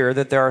we hear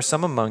that there are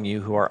some among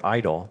you who are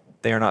idle.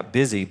 They are not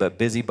busy, but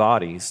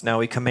busybodies. Now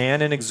we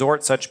command and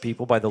exhort such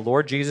people by the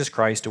Lord Jesus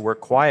Christ to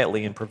work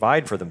quietly and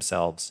provide for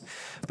themselves.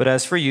 But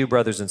as for you,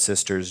 brothers and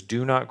sisters,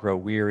 do not grow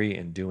weary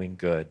in doing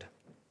good."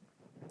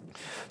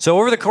 So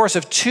over the course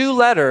of 2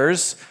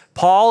 letters,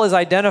 Paul is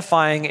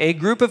identifying a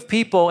group of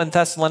people in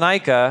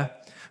Thessalonica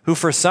who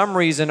for some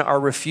reason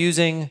are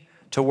refusing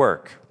to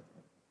work.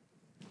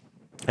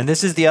 And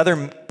this is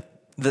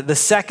the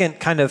second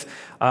kind of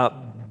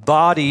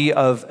body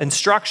of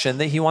instruction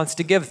that he wants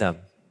to give them.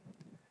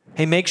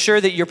 Hey, make sure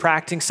that you're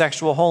practicing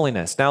sexual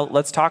holiness. Now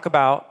let's talk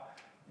about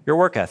your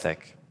work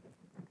ethic.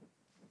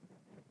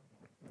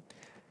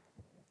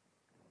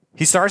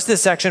 He starts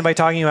this section by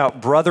talking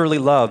about brotherly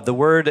love. The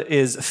word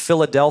is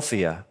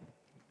Philadelphia.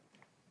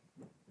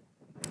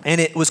 And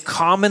it was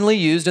commonly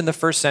used in the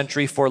first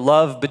century for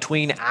love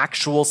between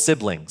actual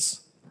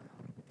siblings.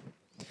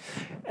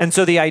 And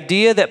so the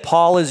idea that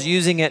Paul is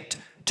using it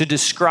to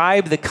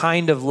describe the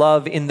kind of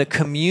love in the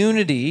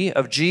community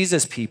of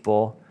Jesus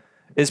people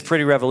is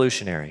pretty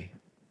revolutionary.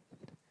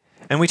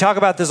 And we talk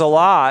about this a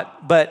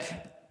lot, but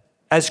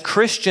as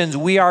Christians,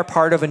 we are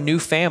part of a new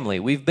family.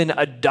 We've been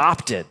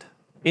adopted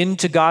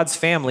into God's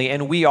family,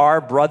 and we are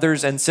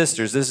brothers and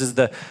sisters. This is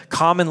the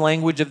common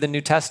language of the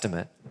New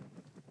Testament.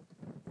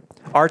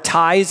 Our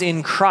ties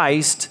in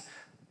Christ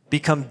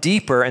become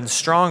deeper and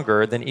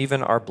stronger than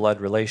even our blood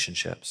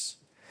relationships.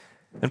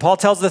 And Paul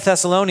tells the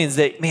Thessalonians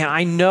that, man,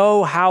 I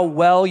know how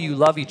well you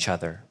love each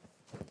other.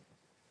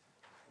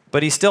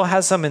 But he still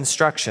has some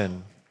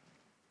instruction,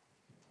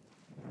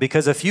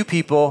 because a few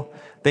people,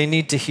 they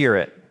need to hear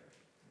it.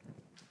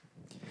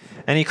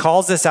 And he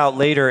calls this out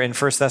later in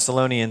 1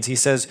 Thessalonians. He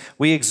says,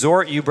 "We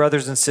exhort you,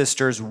 brothers and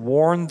sisters,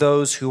 warn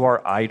those who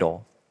are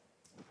idle."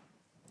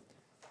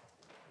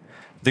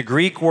 The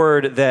Greek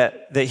word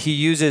that he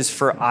uses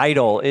for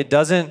idle,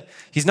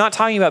 he's not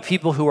talking about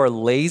people who are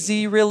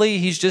lazy, really.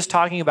 He's just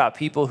talking about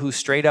people who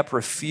straight up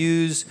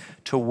refuse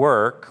to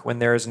work when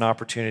there is an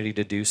opportunity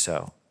to do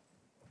so.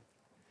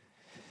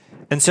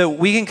 And so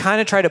we can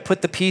kind of try to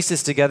put the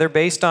pieces together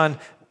based on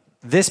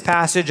this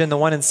passage and the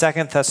one in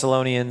 2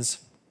 Thessalonians.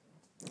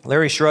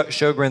 Larry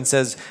Sjogren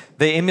says,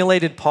 "They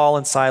emulated Paul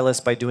and Silas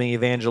by doing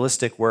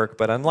evangelistic work,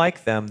 but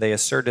unlike them, they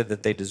asserted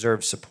that they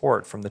deserved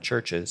support from the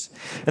churches."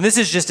 And this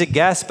is just a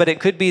guess, but it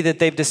could be that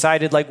they've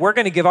decided, like, we're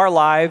going to give our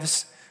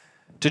lives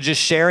to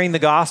just sharing the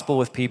gospel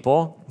with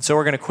people. So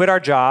we're going to quit our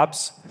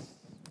jobs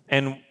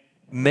and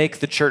make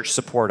the church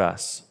support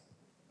us.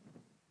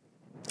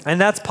 And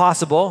that's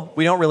possible.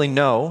 We don't really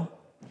know.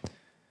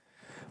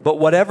 But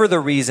whatever the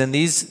reason,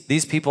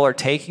 these people are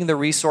taking the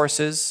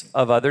resources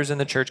of others in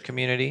the church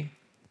community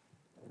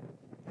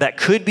that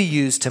could be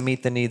used to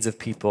meet the needs of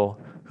people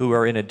who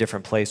are in a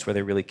different place where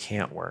they really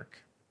can't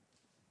work.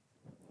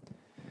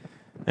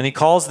 And he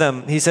calls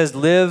them, he says,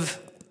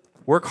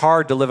 work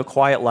hard to live a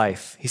quiet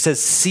life. He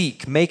says,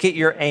 seek, make it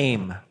your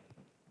aim.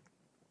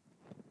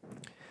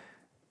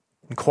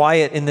 And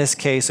quiet in this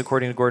case,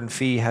 according to Gordon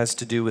Fee, has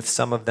to do with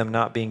some of them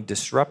not being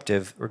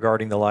disruptive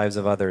regarding the lives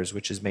of others,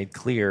 which is made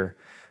clear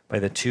by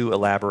the 2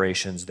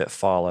 elaborations that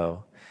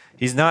follow.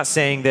 He's not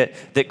saying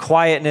that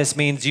quietness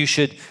means you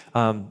should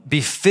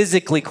be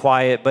physically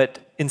quiet, but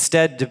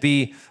instead to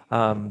be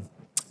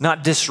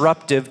not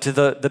disruptive to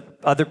the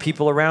other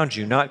people around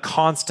you, not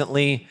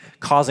constantly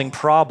causing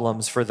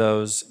problems for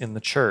those in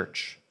the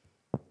church.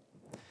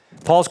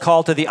 Paul's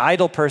call to the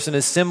idle person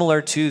is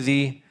similar to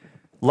the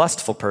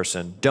lustful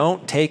person.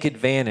 Don't take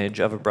advantage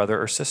of a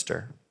brother or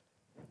sister.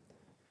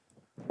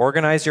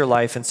 Organize your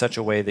life in such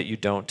a way that you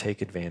don't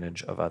take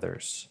advantage of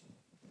others.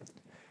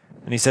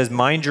 And he says,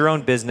 mind your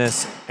own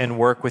business and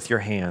work with your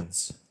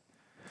hands.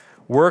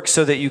 Work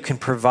so that you can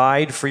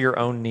provide for your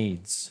own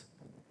needs.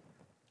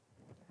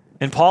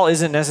 And Paul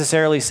isn't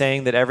necessarily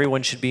saying that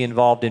everyone should be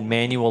involved in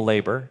manual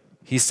labor.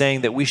 He's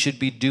saying that we should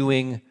be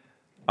doing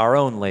our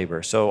own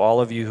labor. So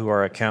all of you who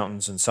are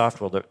accountants and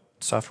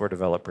software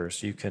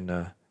developers, you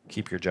can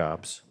keep your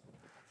jobs.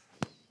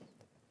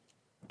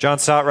 John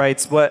Stott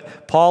writes,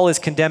 what Paul is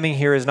condemning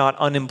here is not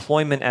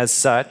unemployment as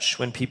such,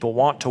 when people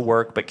want to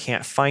work but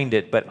can't find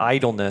it, but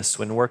idleness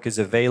when work is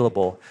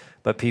available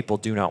but people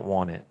do not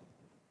want it.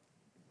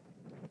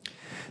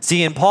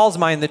 See, in Paul's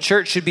mind, the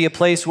church should be a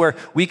place where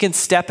we can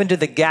step into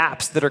the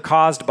gaps that are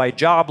caused by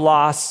job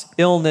loss,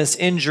 illness,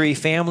 injury,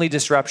 family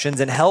disruptions,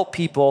 and help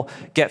people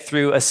get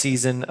through a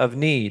season of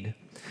need.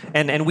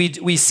 And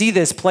we see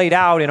this played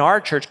out in our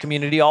church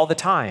community all the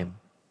time.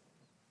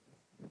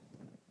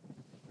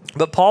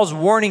 But Paul's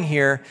warning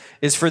here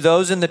is for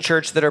those in the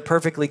church that are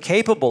perfectly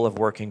capable of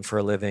working for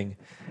a living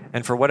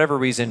and for whatever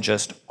reason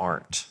just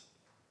aren't.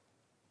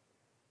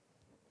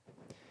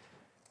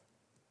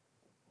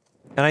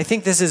 And I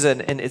think this is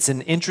it's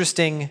an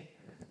interesting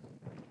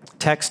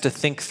text to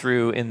think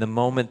through in the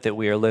moment that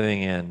we are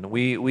living in.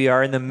 We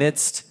are in the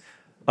midst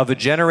of a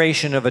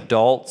generation of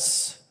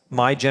adults,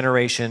 my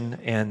generation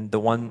and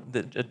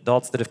the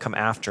adults that have come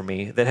after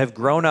me, that have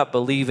grown up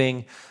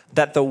believing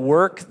that the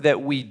work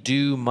that we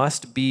do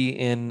must be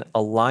in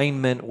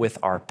alignment with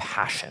our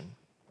passion.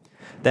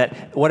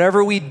 That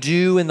whatever we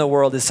do in the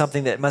world is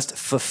something that must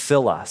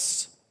fulfill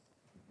us.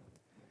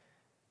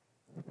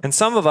 And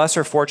some of us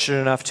are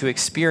fortunate enough to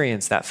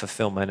experience that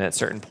fulfillment at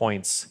certain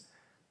points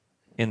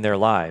in their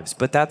lives,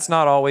 but that's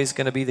not always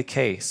going to be the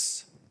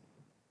case.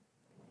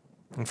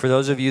 And for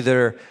those of you that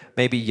are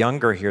maybe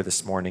younger here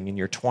this morning, in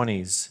your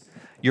 20s,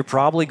 you're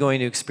probably going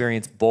to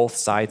experience both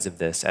sides of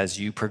this as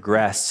you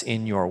progress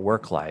in your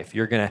work life.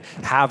 You're going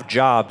to have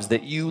jobs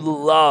that you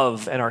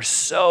love and are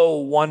so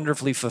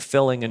wonderfully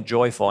fulfilling and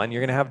joyful, and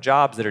you're going to have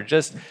jobs that are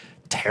just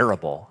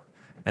terrible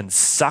and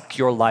suck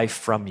your life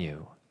from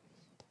you.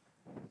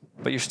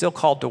 But you're still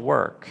called to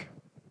work.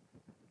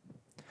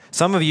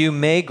 Some of you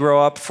may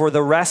grow up for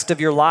the rest of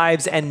your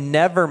lives and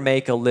never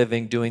make a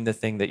living doing the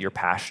thing that you're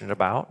passionate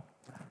about.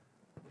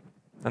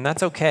 And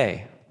that's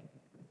okay.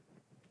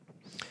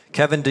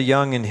 Kevin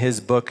DeYoung, in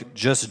his book,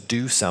 Just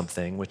Do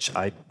Something, which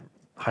I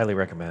highly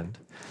recommend,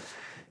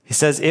 he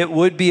says, it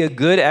would be a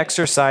good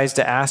exercise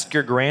to ask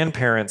your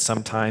grandparents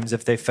sometimes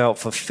if they felt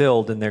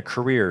fulfilled in their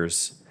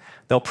careers.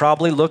 They'll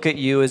probably look at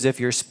you as if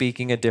you're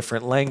speaking a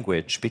different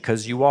language,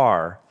 because you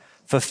are.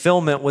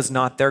 Fulfillment was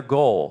not their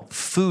goal.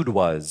 Food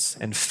was,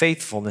 and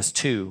faithfulness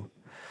too.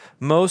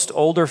 Most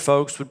older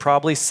folks would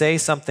probably say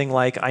something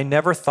like, I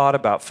never thought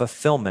about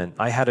fulfillment.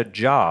 I had a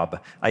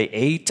job. I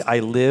ate, I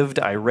lived,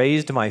 I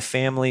raised my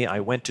family, I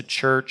went to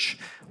church,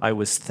 I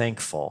was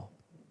thankful.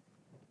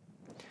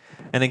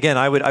 And again,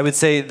 I would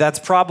say that's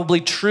probably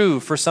true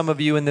for some of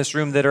you in this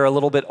room that are a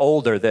little bit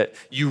older, that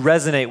you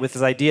resonate with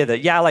this idea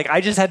that,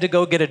 I just had to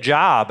go get a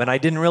job and I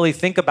didn't really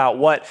think about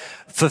what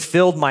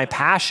fulfilled my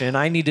passion.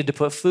 I needed to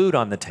put food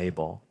on the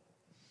table.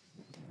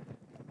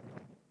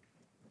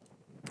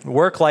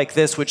 Work like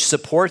this, which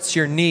supports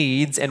your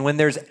needs, and when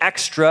there's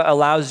extra,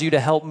 allows you to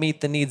help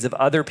meet the needs of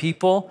other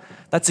people,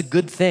 that's a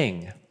good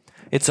thing.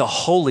 It's a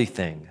holy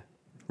thing.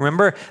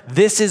 Remember,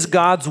 this is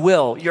God's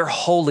will, your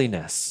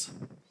holiness.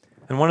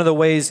 And one of the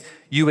ways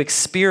you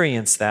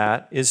experience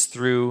that is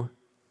through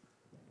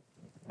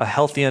a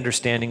healthy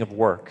understanding of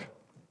work.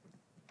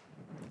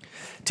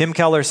 Tim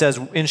Keller says,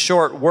 in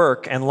short,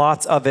 work, and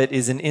lots of it,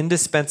 is an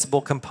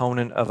indispensable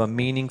component of a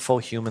meaningful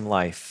human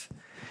life.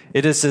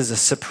 It is a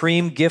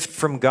supreme gift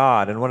from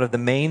God and one of the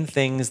main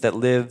things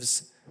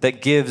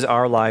that gives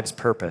our lives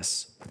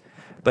purpose.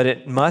 But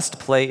it must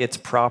play its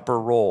proper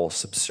role,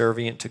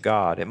 subservient to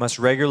God. It must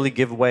regularly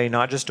give way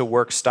not just to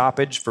work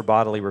stoppage for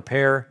bodily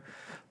repair,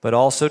 but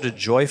also to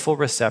joyful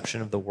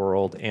reception of the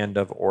world and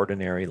of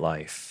ordinary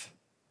life.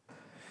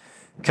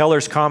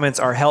 Keller's comments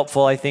are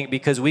helpful, I think,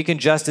 because we can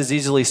just as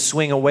easily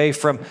swing away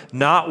from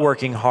not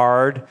working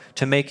hard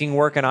to making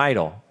work an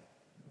idol.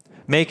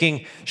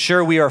 Making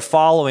sure we are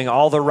following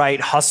all the right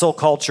hustle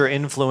culture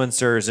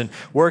influencers and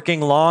working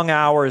long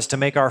hours to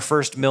make our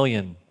first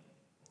million,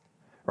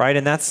 right?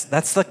 And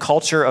that's the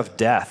culture of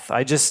death.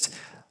 I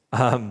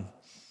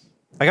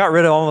got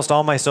rid of almost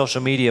all my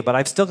social media, but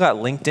I've still got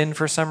LinkedIn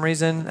for some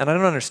reason, and I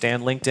don't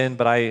understand LinkedIn,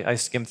 but I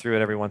skim through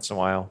it every once in a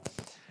while.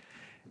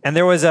 And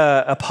there was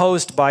a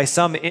post by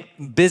some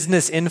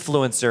business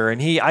influencer,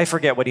 and I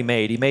forget what he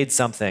made. He made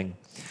something.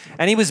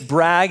 And he was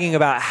bragging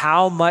about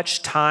how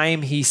much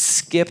time he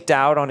skipped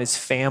out on his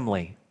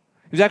family.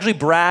 He was actually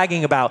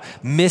bragging about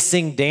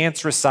missing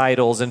dance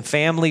recitals and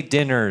family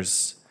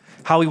dinners,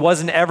 how he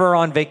wasn't ever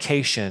on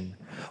vacation.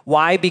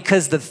 Why?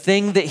 Because the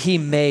thing that he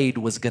made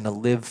was going to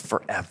live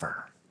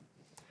forever.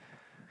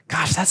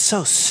 Gosh, that's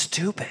so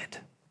stupid.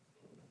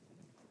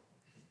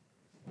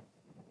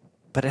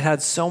 But it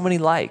had so many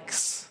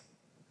likes.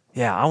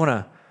 Yeah, I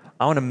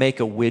want to make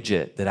a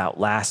widget that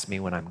outlasts me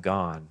when I'm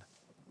gone.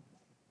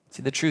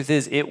 See, the truth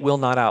is, it will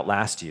not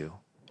outlast you.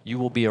 You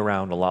will be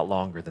around a lot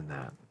longer than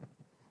that.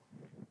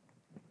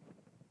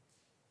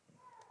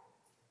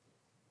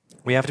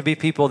 We have to be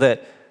people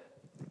that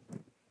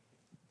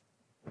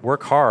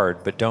work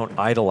hard, but don't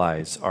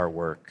idolize our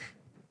work.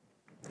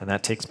 And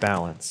that takes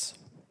balance.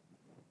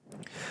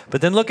 But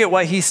then look at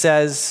what he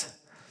says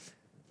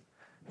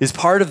is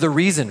part of the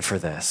reason for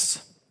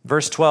this.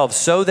 Verse 12,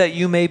 so that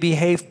you may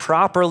behave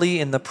properly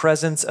in the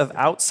presence of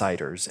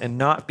outsiders and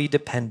not be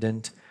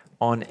dependent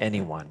on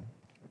anyone.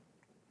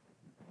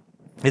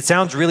 It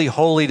sounds really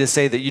holy to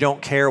say that you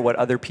don't care what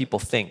other people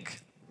think.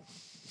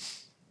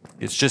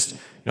 It's just,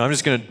 I'm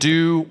just going to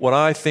do what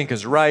I think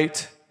is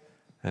right,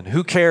 and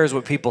who cares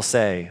what people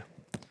say?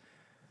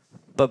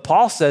 But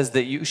Paul says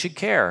that you should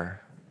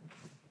care.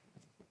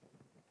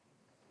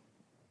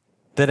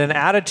 that an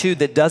attitude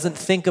that doesn't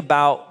think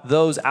about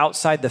those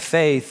outside the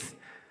faith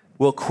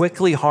will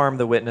quickly harm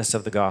the witness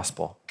of the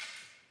gospel.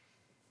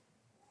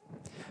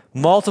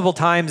 Multiple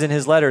times in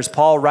his letters,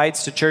 Paul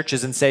writes to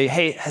churches and says,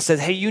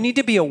 hey, you need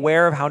to be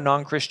aware of how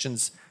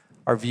non-Christians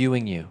are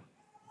viewing you.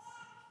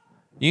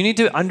 You need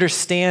to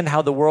understand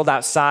how the world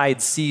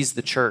outside sees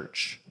the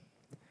church.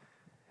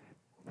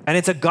 And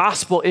it's a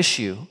gospel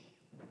issue.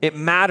 It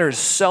matters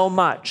so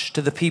much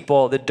to the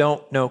people that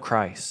don't know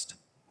Christ.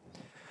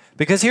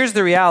 Because here's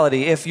the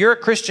reality. If you're a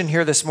Christian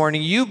here this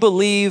morning, you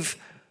believe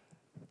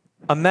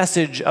a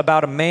message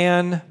about a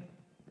man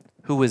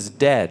who was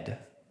dead,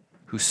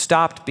 who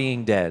stopped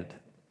being dead.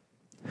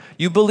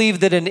 You believe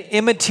that an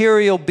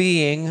immaterial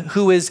being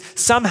who is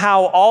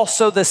somehow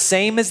also the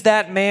same as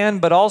that man,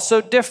 but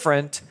also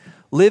different,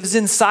 lives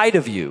inside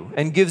of you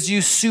and gives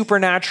you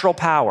supernatural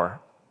power.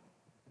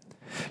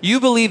 You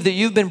believe that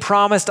you've been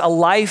promised a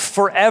life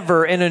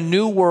forever in a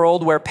new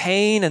world where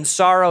pain and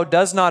sorrow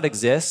does not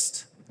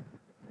exist.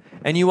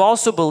 And you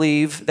also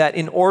believe that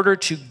in order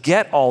to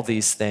get all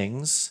these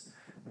things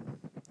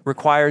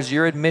requires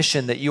your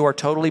admission that you are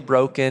totally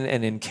broken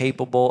and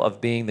incapable of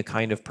being the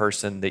kind of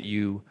person that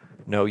you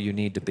know you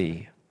need to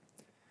be.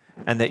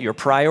 And that your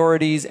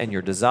priorities and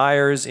your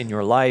desires in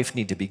your life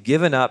need to be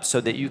given up so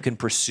that you can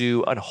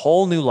pursue a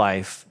whole new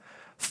life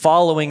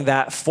following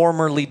that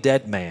formerly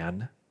dead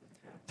man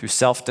through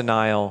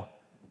self-denial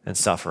and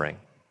suffering.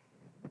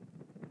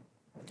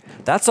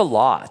 That's a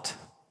lot,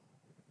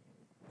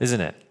 isn't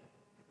it?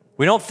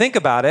 We don't think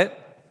about it,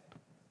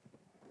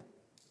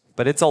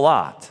 but it's a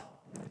lot.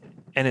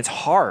 And it's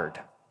hard.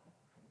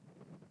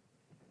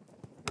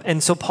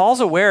 And so Paul's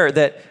aware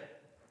that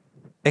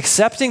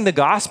accepting the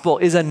gospel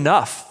is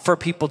enough for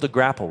people to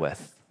grapple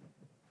with.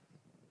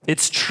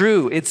 It's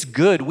true. It's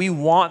good. We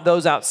want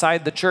those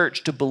outside the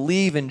church to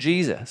believe in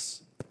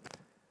Jesus.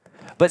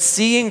 But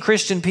seeing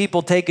Christian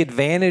people take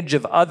advantage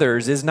of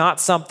others is not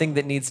something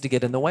that needs to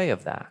get in the way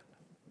of that.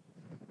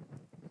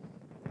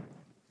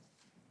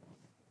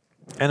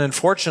 And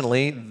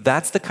unfortunately,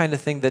 that's the kind of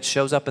thing that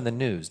shows up in the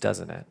news,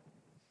 doesn't it?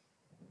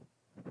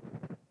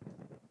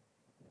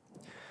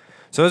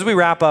 So as we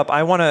wrap up,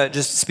 I want to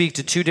just speak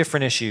to two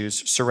different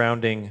issues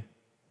surrounding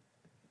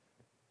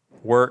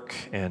work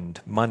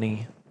and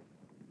money.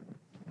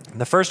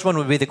 And the first one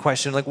would be the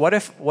question, like, what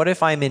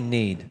if I'm in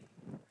need?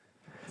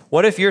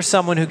 What if you're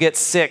someone who gets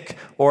sick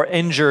or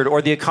injured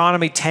or the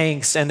economy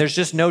tanks and there's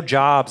just no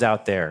jobs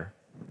out there?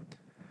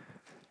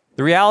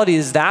 The reality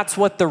is that's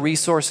what the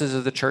resources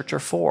of the church are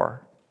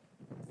for.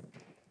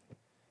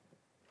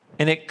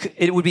 And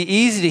it would be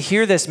easy to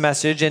hear this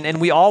message, and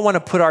we all want to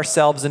put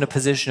ourselves in a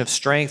position of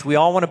strength. We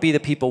all want to be the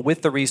people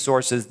with the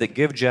resources that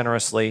give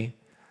generously.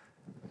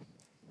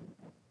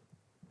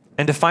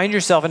 And to find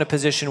yourself in a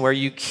position where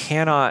you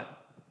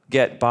cannot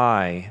get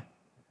by,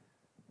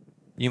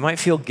 you might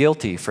feel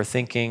guilty for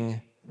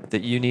thinking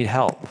that you need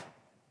help.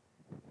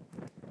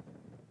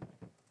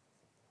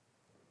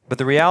 But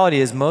the reality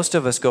is most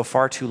of us go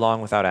far too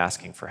long without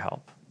asking for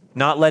help,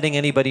 not letting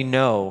anybody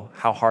know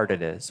how hard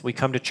it is. We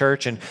come to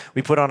church and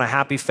we put on a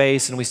happy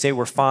face and we say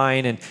we're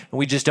fine, and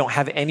we just don't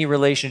have any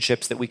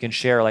relationships that we can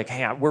share, like,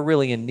 hey, we're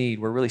really in need,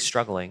 we're really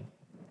struggling.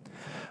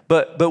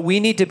 But we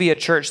need to be a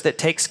church that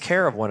takes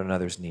care of one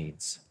another's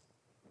needs.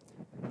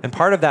 And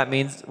part of that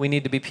means we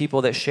need to be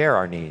people that share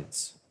our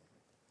needs.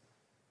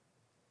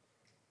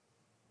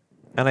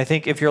 And I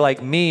think if you're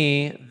like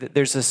me,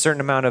 there's a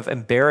certain amount of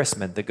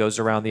embarrassment that goes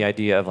around the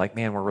idea of like,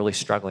 man, we're really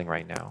struggling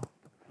right now.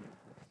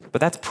 But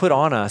that's put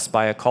on us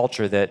by a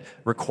culture that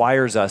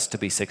requires us to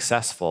be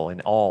successful in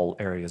all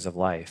areas of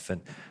life.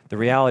 And the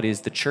reality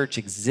is the church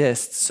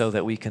exists so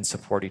that we can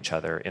support each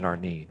other in our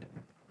need.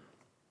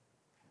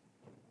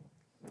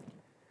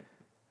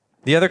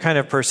 The other kind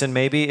of person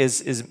maybe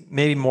is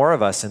maybe more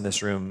of us in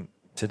this room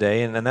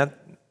today, and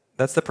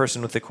that's the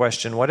person with the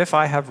question, what if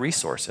I have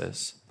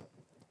resources?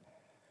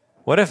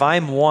 What if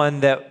I'm one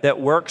that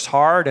works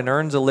hard and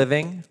earns a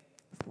living?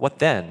 What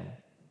then?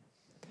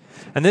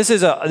 And this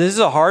is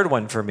a hard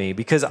one for me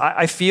because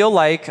I feel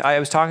like, I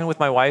was talking with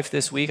my wife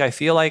this week, I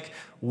feel like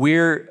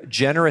we're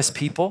generous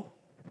people.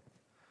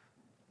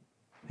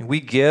 And we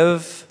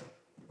give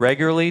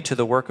regularly to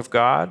the work of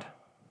God.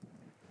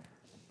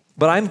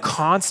 But I'm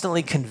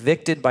constantly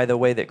convicted by the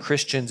way that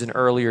Christians in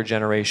earlier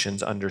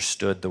generations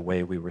understood the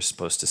way we were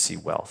supposed to see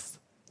wealth.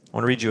 I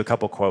want to read you a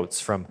couple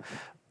quotes from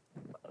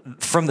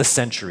the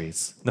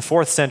centuries. In the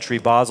 4th century,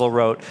 Basil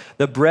wrote,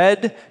 "The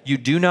bread you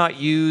do not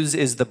use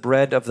is the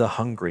bread of the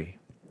hungry.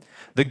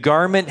 The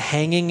garment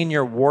hanging in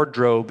your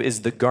wardrobe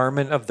is the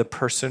garment of the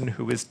person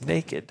who is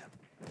naked.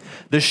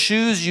 The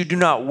shoes you do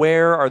not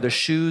wear are the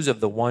shoes of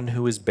the one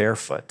who is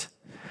barefoot.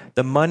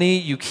 The money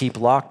you keep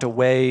locked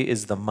away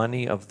is the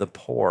money of the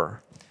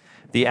poor.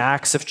 The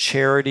acts of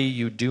charity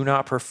you do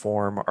not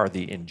perform are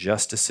the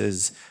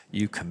injustices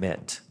you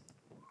commit."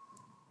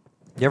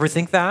 You ever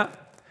think that?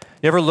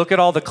 You ever look at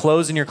all the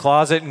clothes in your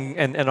closet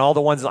and all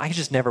the ones, I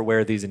just never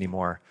wear these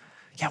anymore.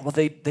 Yeah, well,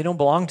 they don't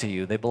belong to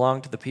you. They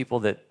belong to the people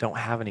that don't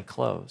have any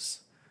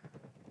clothes.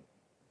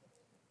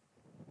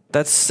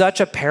 That's such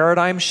a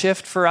paradigm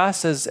shift for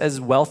us as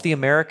wealthy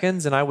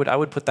Americans, and I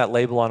would put that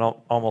label on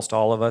almost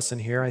all of us in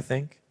here, I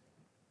think.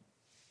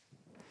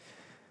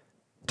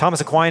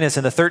 Thomas Aquinas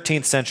in the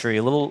 13th century,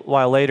 a little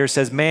while later,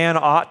 says, man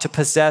ought to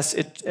possess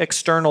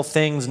external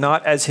things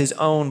not as his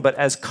own, but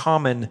as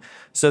common,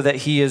 so that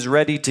he is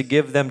ready to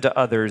give them to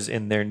others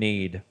in their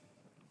need.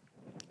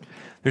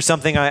 There's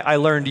something I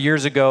learned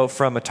years ago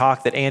from a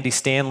talk that Andy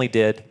Stanley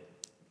did.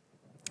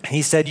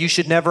 He said, you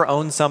should never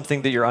own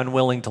something that you're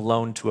unwilling to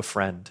loan to a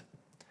friend.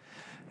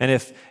 And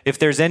if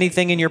there's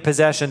anything in your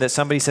possession that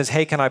somebody says,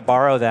 hey, can I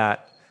borrow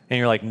that? And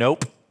you're like,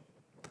 nope,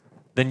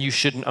 then you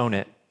shouldn't own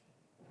it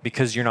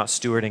because you're not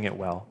stewarding it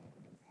well.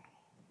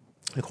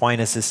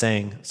 Aquinas is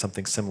saying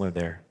something similar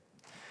there.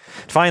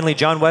 Finally,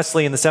 John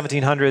Wesley in the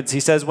 1700s, he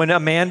says, when a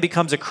man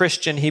becomes a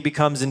Christian, he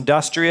becomes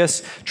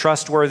industrious,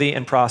 trustworthy,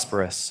 and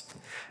prosperous.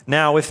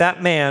 Now, if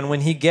that man,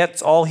 when he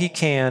gets all he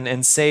can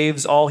and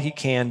saves all he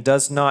can,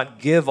 does not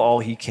give all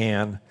he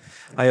can,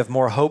 I have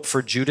more hope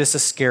for Judas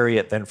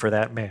Iscariot than for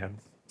that man.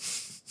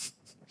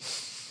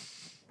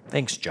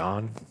 Thanks,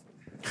 John.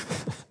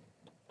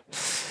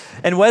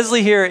 And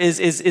Wesley here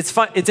it's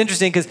fun. It's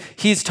interesting because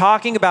he's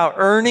talking about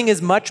earning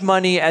as much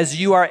money as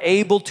you are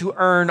able to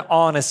earn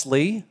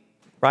honestly.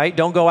 Right?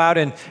 Don't go out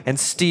and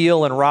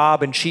steal and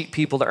rob and cheat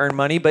people to earn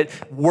money, but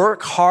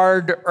work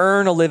hard to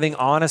earn a living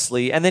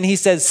honestly. And then he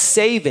says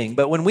saving.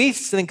 But when we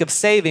think of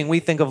saving, we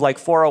think of like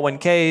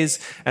 401ks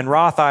and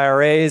Roth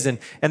IRAs, and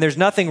there's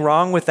nothing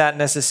wrong with that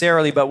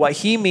necessarily. But what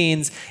he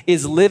means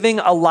is living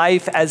a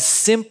life as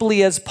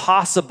simply as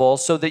possible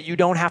so that you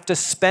don't have to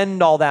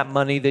spend all that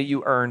money that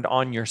you earned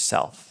on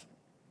yourself.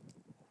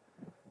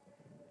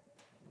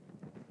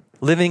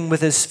 Living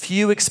with as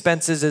few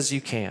expenses as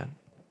you can.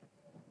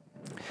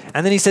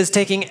 And then he says,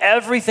 taking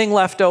everything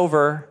left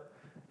over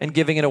and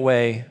giving it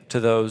away to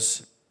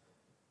those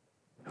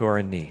who are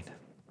in need.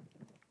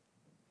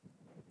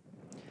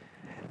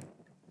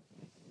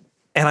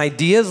 And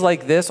ideas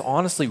like this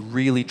honestly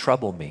really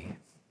trouble me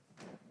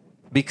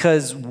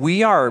because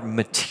we are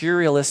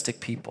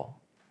materialistic people.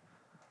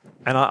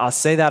 And I'll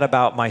say that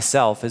about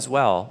myself as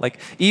well. Like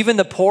even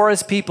the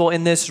poorest people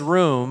in this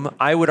room,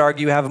 I would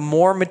argue, have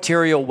more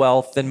material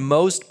wealth than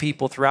most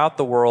people throughout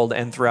the world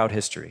and throughout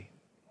history.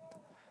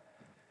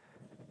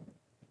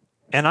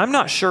 And I'm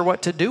not sure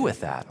what to do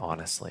with that,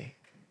 honestly.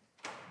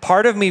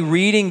 Part of me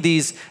reading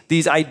these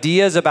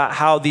ideas about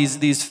how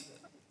these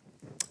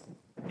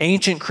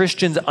ancient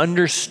Christians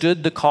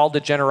understood the call to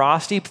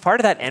generosity, part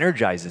of that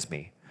energizes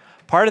me.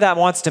 Part of that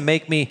wants to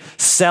make me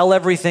sell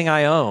everything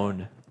I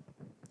own.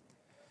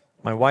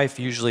 My wife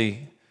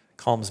usually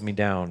calms me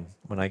down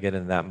when I get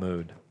in that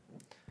mood.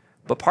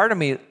 But part of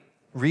me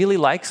really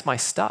likes my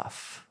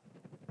stuff.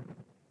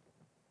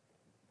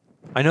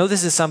 I know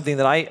this is something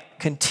that I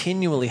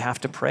continually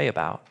have to pray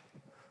about.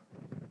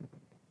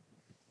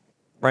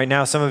 Right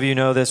now, some of you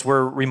know this,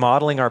 we're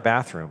remodeling our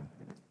bathroom.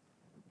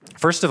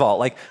 First of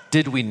all,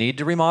 did we need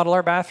to remodel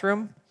our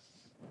bathroom?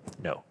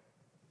 No.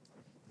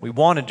 We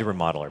wanted to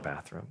remodel our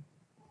bathroom.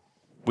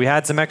 We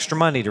had some extra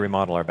money to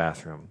remodel our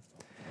bathroom.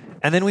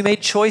 And then we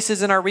made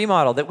choices in our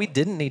remodel that we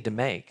didn't need to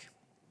make.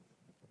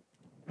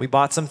 We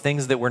bought some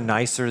things that were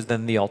nicer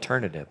than the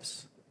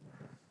alternatives.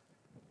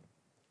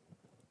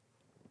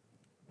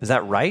 Is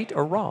that right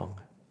or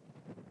wrong?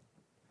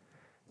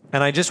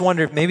 And I just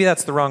wonder if maybe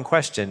that's the wrong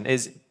question.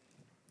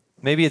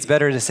 Maybe it's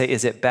better to say,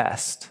 is it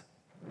best?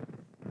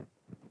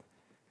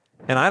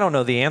 And I don't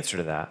know the answer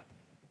to that.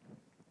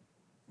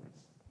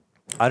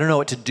 I don't know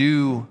what to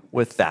do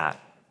with that.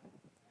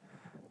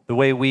 The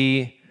way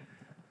we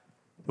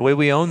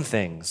own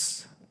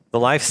things, the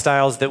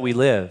lifestyles that we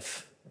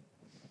live.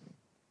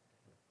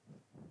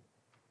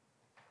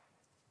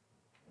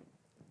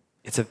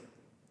 It's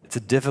a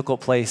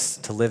difficult place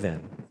to live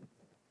in.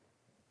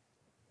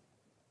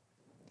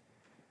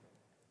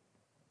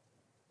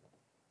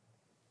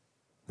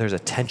 There's a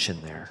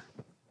tension there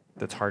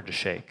that's hard to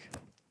shake.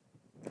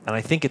 And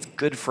I think it's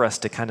good for us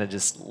to kind of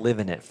just live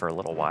in it for a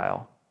little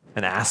while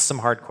and ask some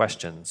hard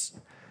questions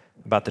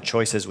about the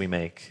choices we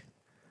make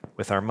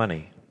with our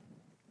money.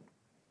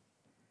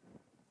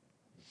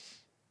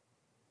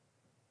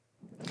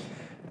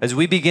 As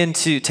we begin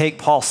to take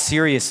Paul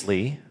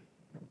seriously,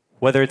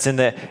 whether it's in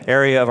the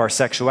area of our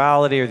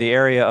sexuality or the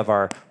area of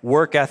our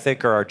work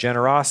ethic or our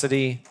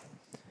generosity,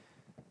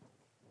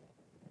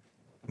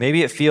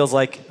 maybe it feels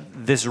like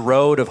this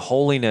road of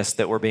holiness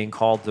that we're being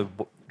called to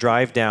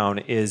drive down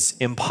is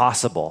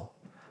impossible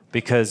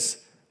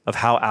because of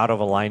how out of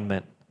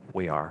alignment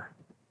we are.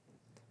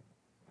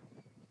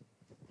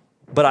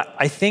 But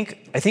I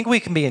think we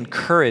can be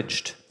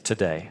encouraged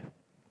today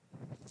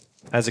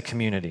as a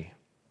community.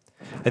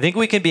 I think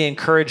we can be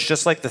encouraged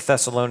just like the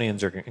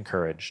Thessalonians are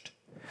encouraged.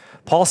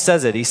 Paul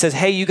says it. He says,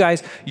 hey, you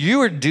guys,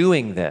 you are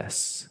doing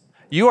this.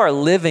 You are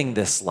living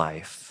this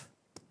life.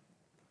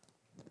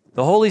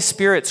 The Holy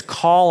Spirit's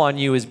call on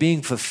you is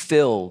being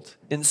fulfilled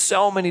in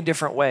so many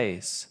different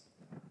ways.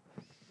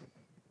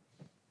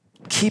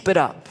 Keep it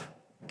up.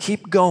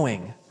 Keep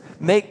going.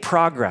 Make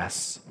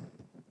progress.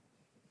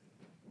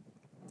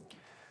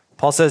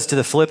 Paul says to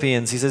the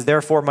Philippians, he says,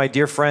 "Therefore, my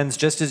dear friends,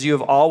 just as you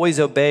have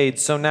always obeyed,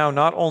 so now,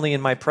 not only in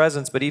my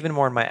presence, but even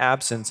more in my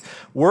absence,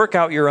 work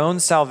out your own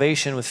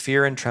salvation with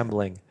fear and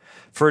trembling.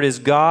 For it is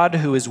God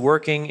who is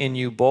working in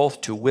you both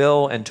to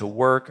will and to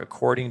work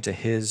according to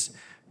his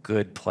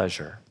good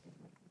pleasure."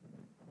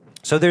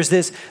 So there's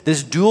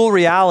this dual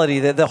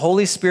reality that the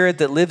Holy Spirit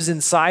that lives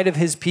inside of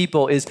his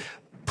people is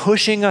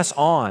pushing us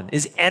on,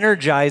 is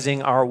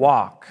energizing our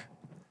walk.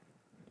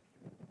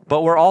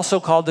 But we're also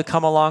called to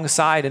come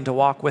alongside and to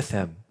walk with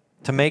him,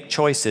 to make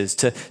choices,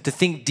 to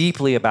think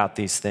deeply about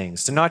these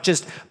things, to not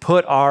just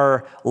put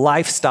our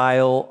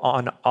lifestyle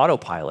on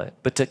autopilot,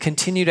 but to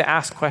continue to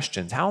ask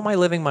questions. How am I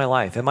living my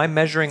life? Am I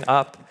measuring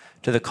up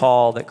to the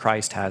call that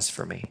Christ has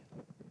for me?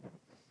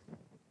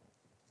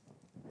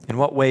 In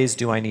what ways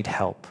do I need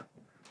help?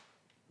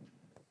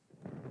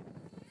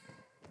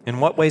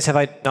 In what ways have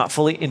I not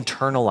fully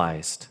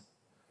internalized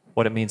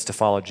what it means to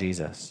follow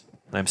Jesus?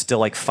 And I'm still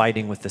like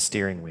fighting with the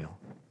steering wheel.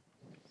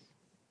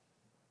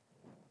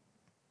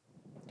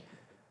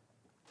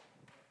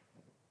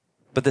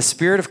 But the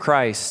Spirit of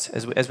Christ,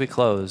 as we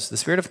close, the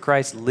Spirit of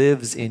Christ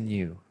lives in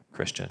you,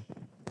 Christian.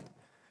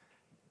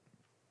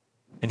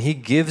 And he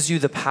gives you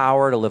the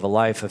power to live a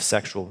life of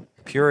sexual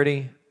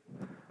purity,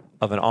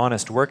 of an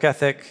honest work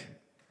ethic,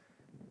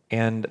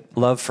 and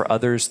love for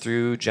others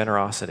through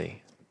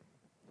generosity.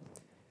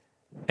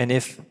 And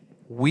if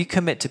we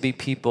commit to be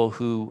people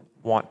who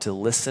want to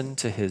listen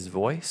to his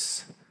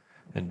voice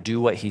and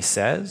do what he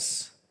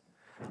says,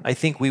 I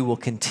think we will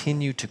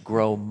continue to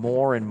grow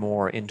more and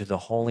more into the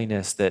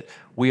holiness that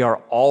we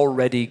are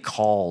already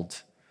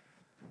called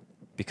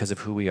because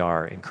of who we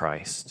are in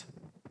Christ.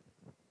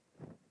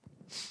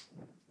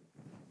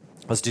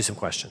 Let's do some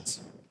questions.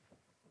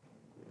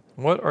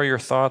 What are your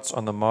thoughts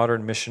on the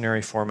modern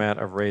missionary format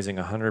of raising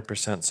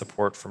 100%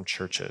 support from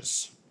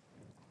churches?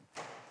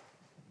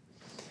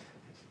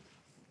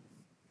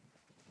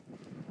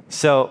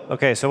 So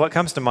what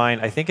comes to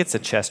mind, I think it's a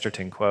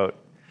Chesterton quote,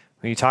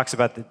 when he talks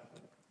about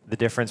the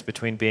difference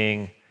between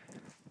being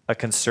a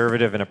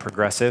conservative and a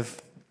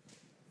progressive.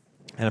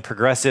 And a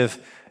progressive,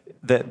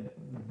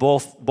 that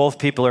both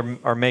people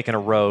are making a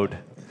road,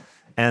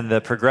 and the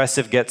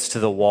progressive gets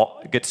to a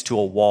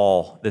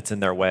wall that's in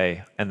their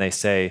way, and they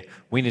say,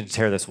 we need to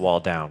tear this wall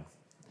down.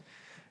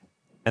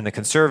 And the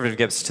conservative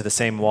gets to the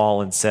same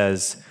wall and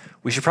says,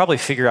 we should probably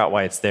figure out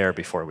why it's there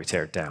before we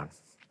tear it down.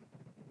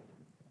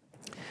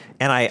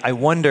 And I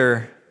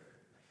wonder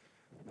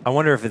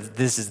if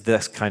this is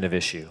this kind of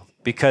issue.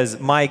 Because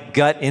my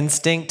gut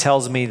instinct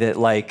tells me that,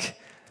 like,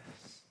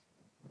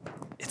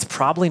 it's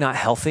probably not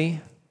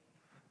healthy,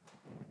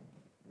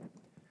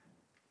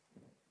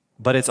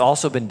 but it's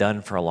also been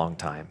done for a long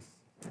time.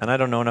 And I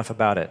don't know enough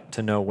about it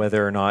to know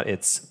whether or not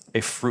it's a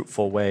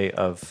fruitful way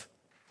of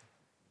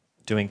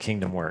doing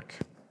kingdom work.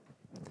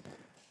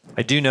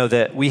 I do know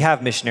that we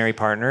have missionary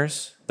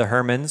partners, the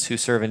Hermans, who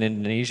serve in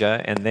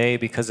Indonesia, and they,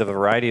 because of a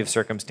variety of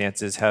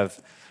circumstances,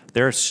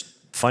 their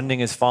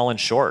funding has fallen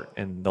short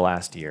in the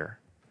last year.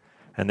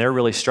 And they're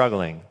really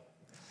struggling.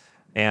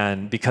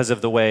 And because of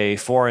the way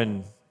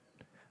foreign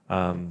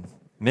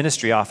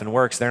ministry often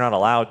works, they're not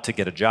allowed to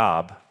get a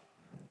job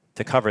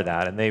to cover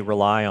that. And they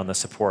rely on the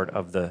support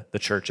of the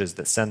churches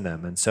that send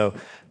them. And so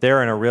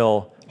they're in a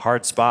real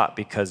hard spot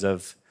because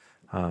of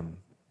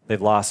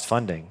they've lost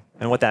funding.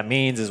 And what that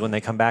means is when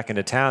they come back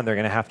into town, they're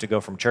going to have to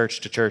go from church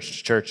to church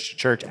to church to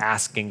church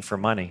asking for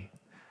money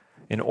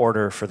in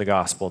order for the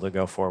gospel to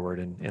go forward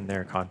in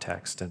their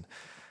context. And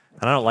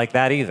I don't like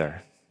that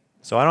either.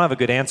 So I don't have a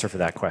good answer for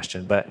that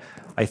question, but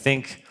I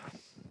think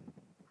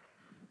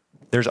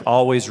there's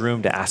always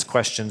room to ask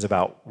questions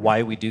about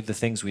why we do the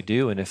things we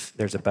do and if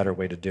there's a better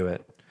way to do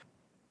it.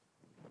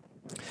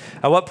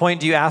 At what point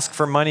do you ask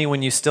for money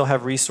when you still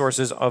have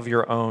resources of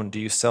your own? Do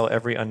you sell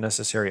every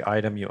unnecessary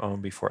item you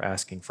own before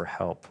asking for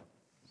help?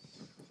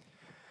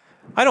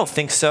 I don't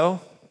think so.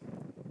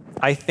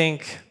 I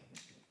think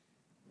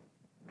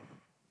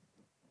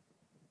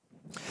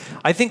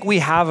we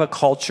have a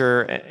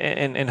culture,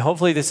 and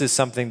hopefully this is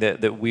something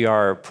that we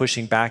are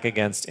pushing back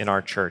against in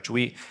our church.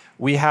 We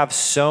have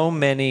so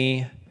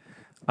many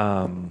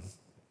kind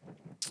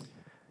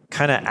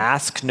of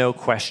ask no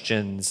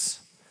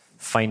questions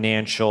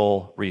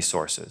financial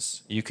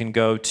resources. You can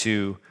go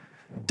to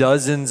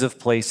dozens of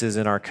places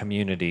in our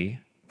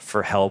community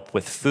for help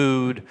with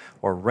food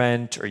or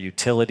rent or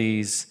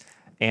utilities,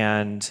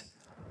 and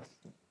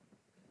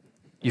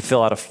you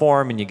fill out a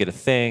form and you get a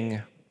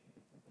thing,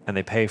 and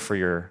they pay for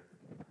your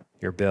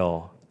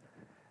bill.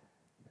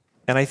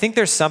 And I think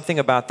there's something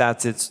about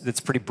that that's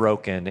pretty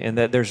broken in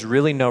that there's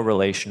really no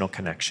relational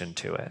connection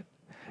to it.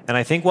 And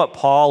I think what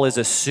Paul is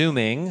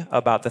assuming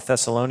about the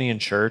Thessalonian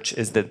church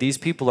is that these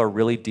people are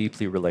really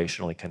deeply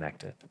relationally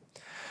connected.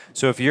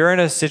 So if you're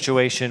in a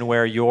situation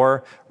where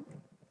your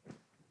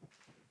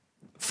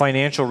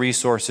financial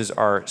resources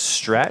are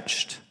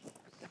stretched,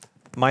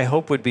 my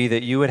hope would be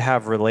that you would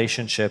have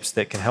relationships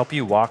that can help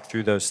you walk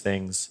through those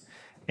things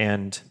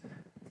and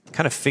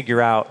kind of figure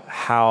out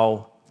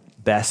how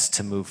best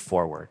to move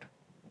forward.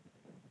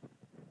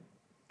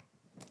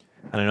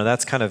 And I know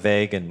that's kind of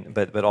vague,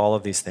 but all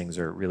of these things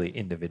are really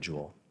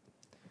individual.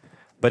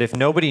 But if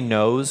nobody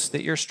knows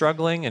that you're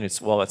struggling, and it's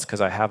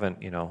because I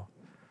haven't,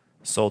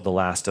 sold the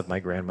last of my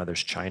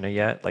grandmother's china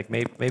yet, like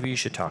maybe you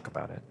should talk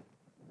about it.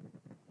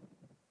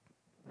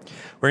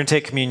 We're going to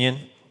take communion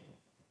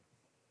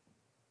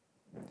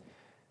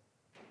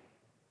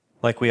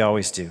like we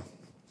always do.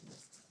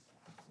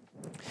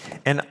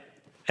 And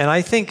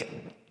I think,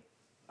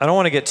 I don't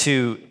want to get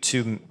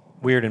too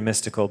weird and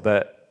mystical,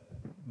 but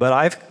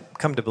I've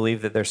come to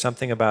believe that there's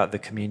something about the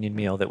communion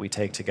meal that we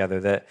take together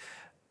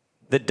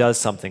that does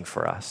something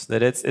for us.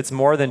 That it's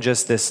more than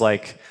just this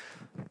like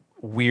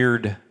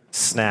weird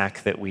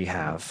snack that we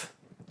have.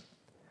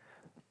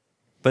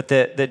 But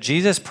that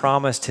Jesus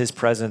promised his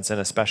presence in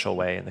a special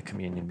way in the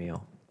communion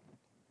meal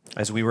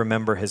as we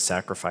remember his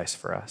sacrifice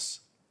for us.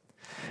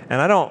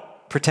 And I don't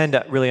pretend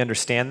to really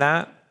understand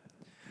that.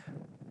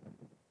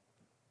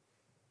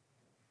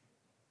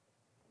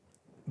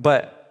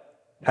 But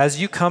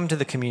as you come to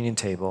the communion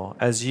table,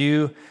 as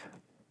you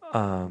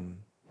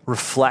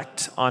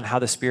reflect on how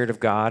the Spirit of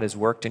God has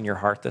worked in your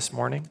heart this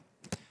morning,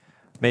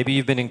 maybe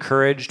you've been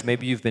encouraged,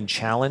 maybe you've been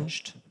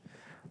challenged,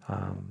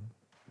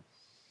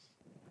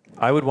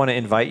 I would want to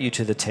invite you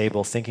to the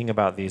table thinking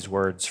about these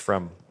words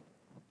from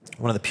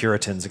one of the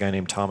Puritans, a guy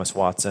named Thomas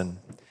Watson.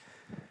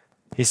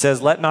 He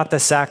says, "Let not the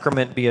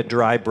sacrament be a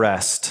dry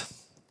breast.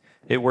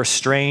 It were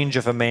strange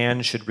if a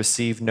man should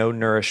receive no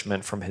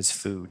nourishment from his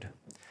food.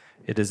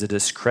 It is a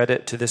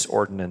discredit to this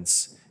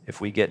ordinance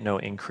if we get no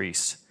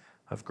increase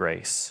of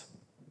grace."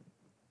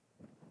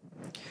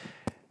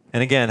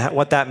 And again,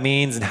 what that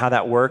means and how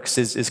that works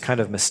is kind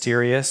of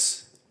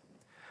mysterious.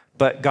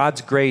 But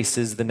God's grace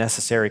is the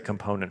necessary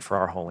component for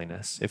our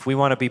holiness. If we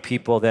want to be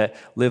people that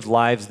live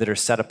lives that are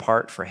set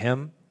apart for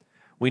him,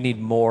 we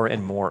need more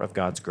and more of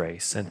God's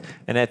grace. And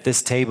at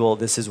this table,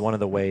 this is one of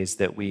the ways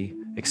that we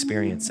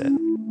experience it.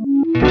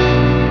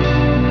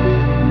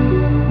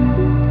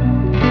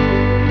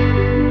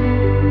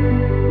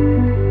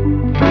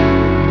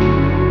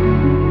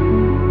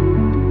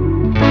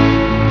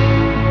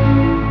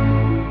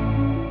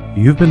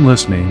 You've been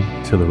listening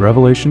to the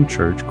Revelation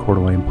Church Coeur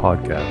d'Alene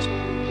podcast.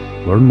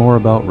 Learn more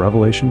about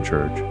Revelation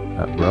Church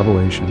at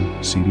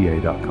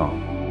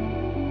revelationcda.com.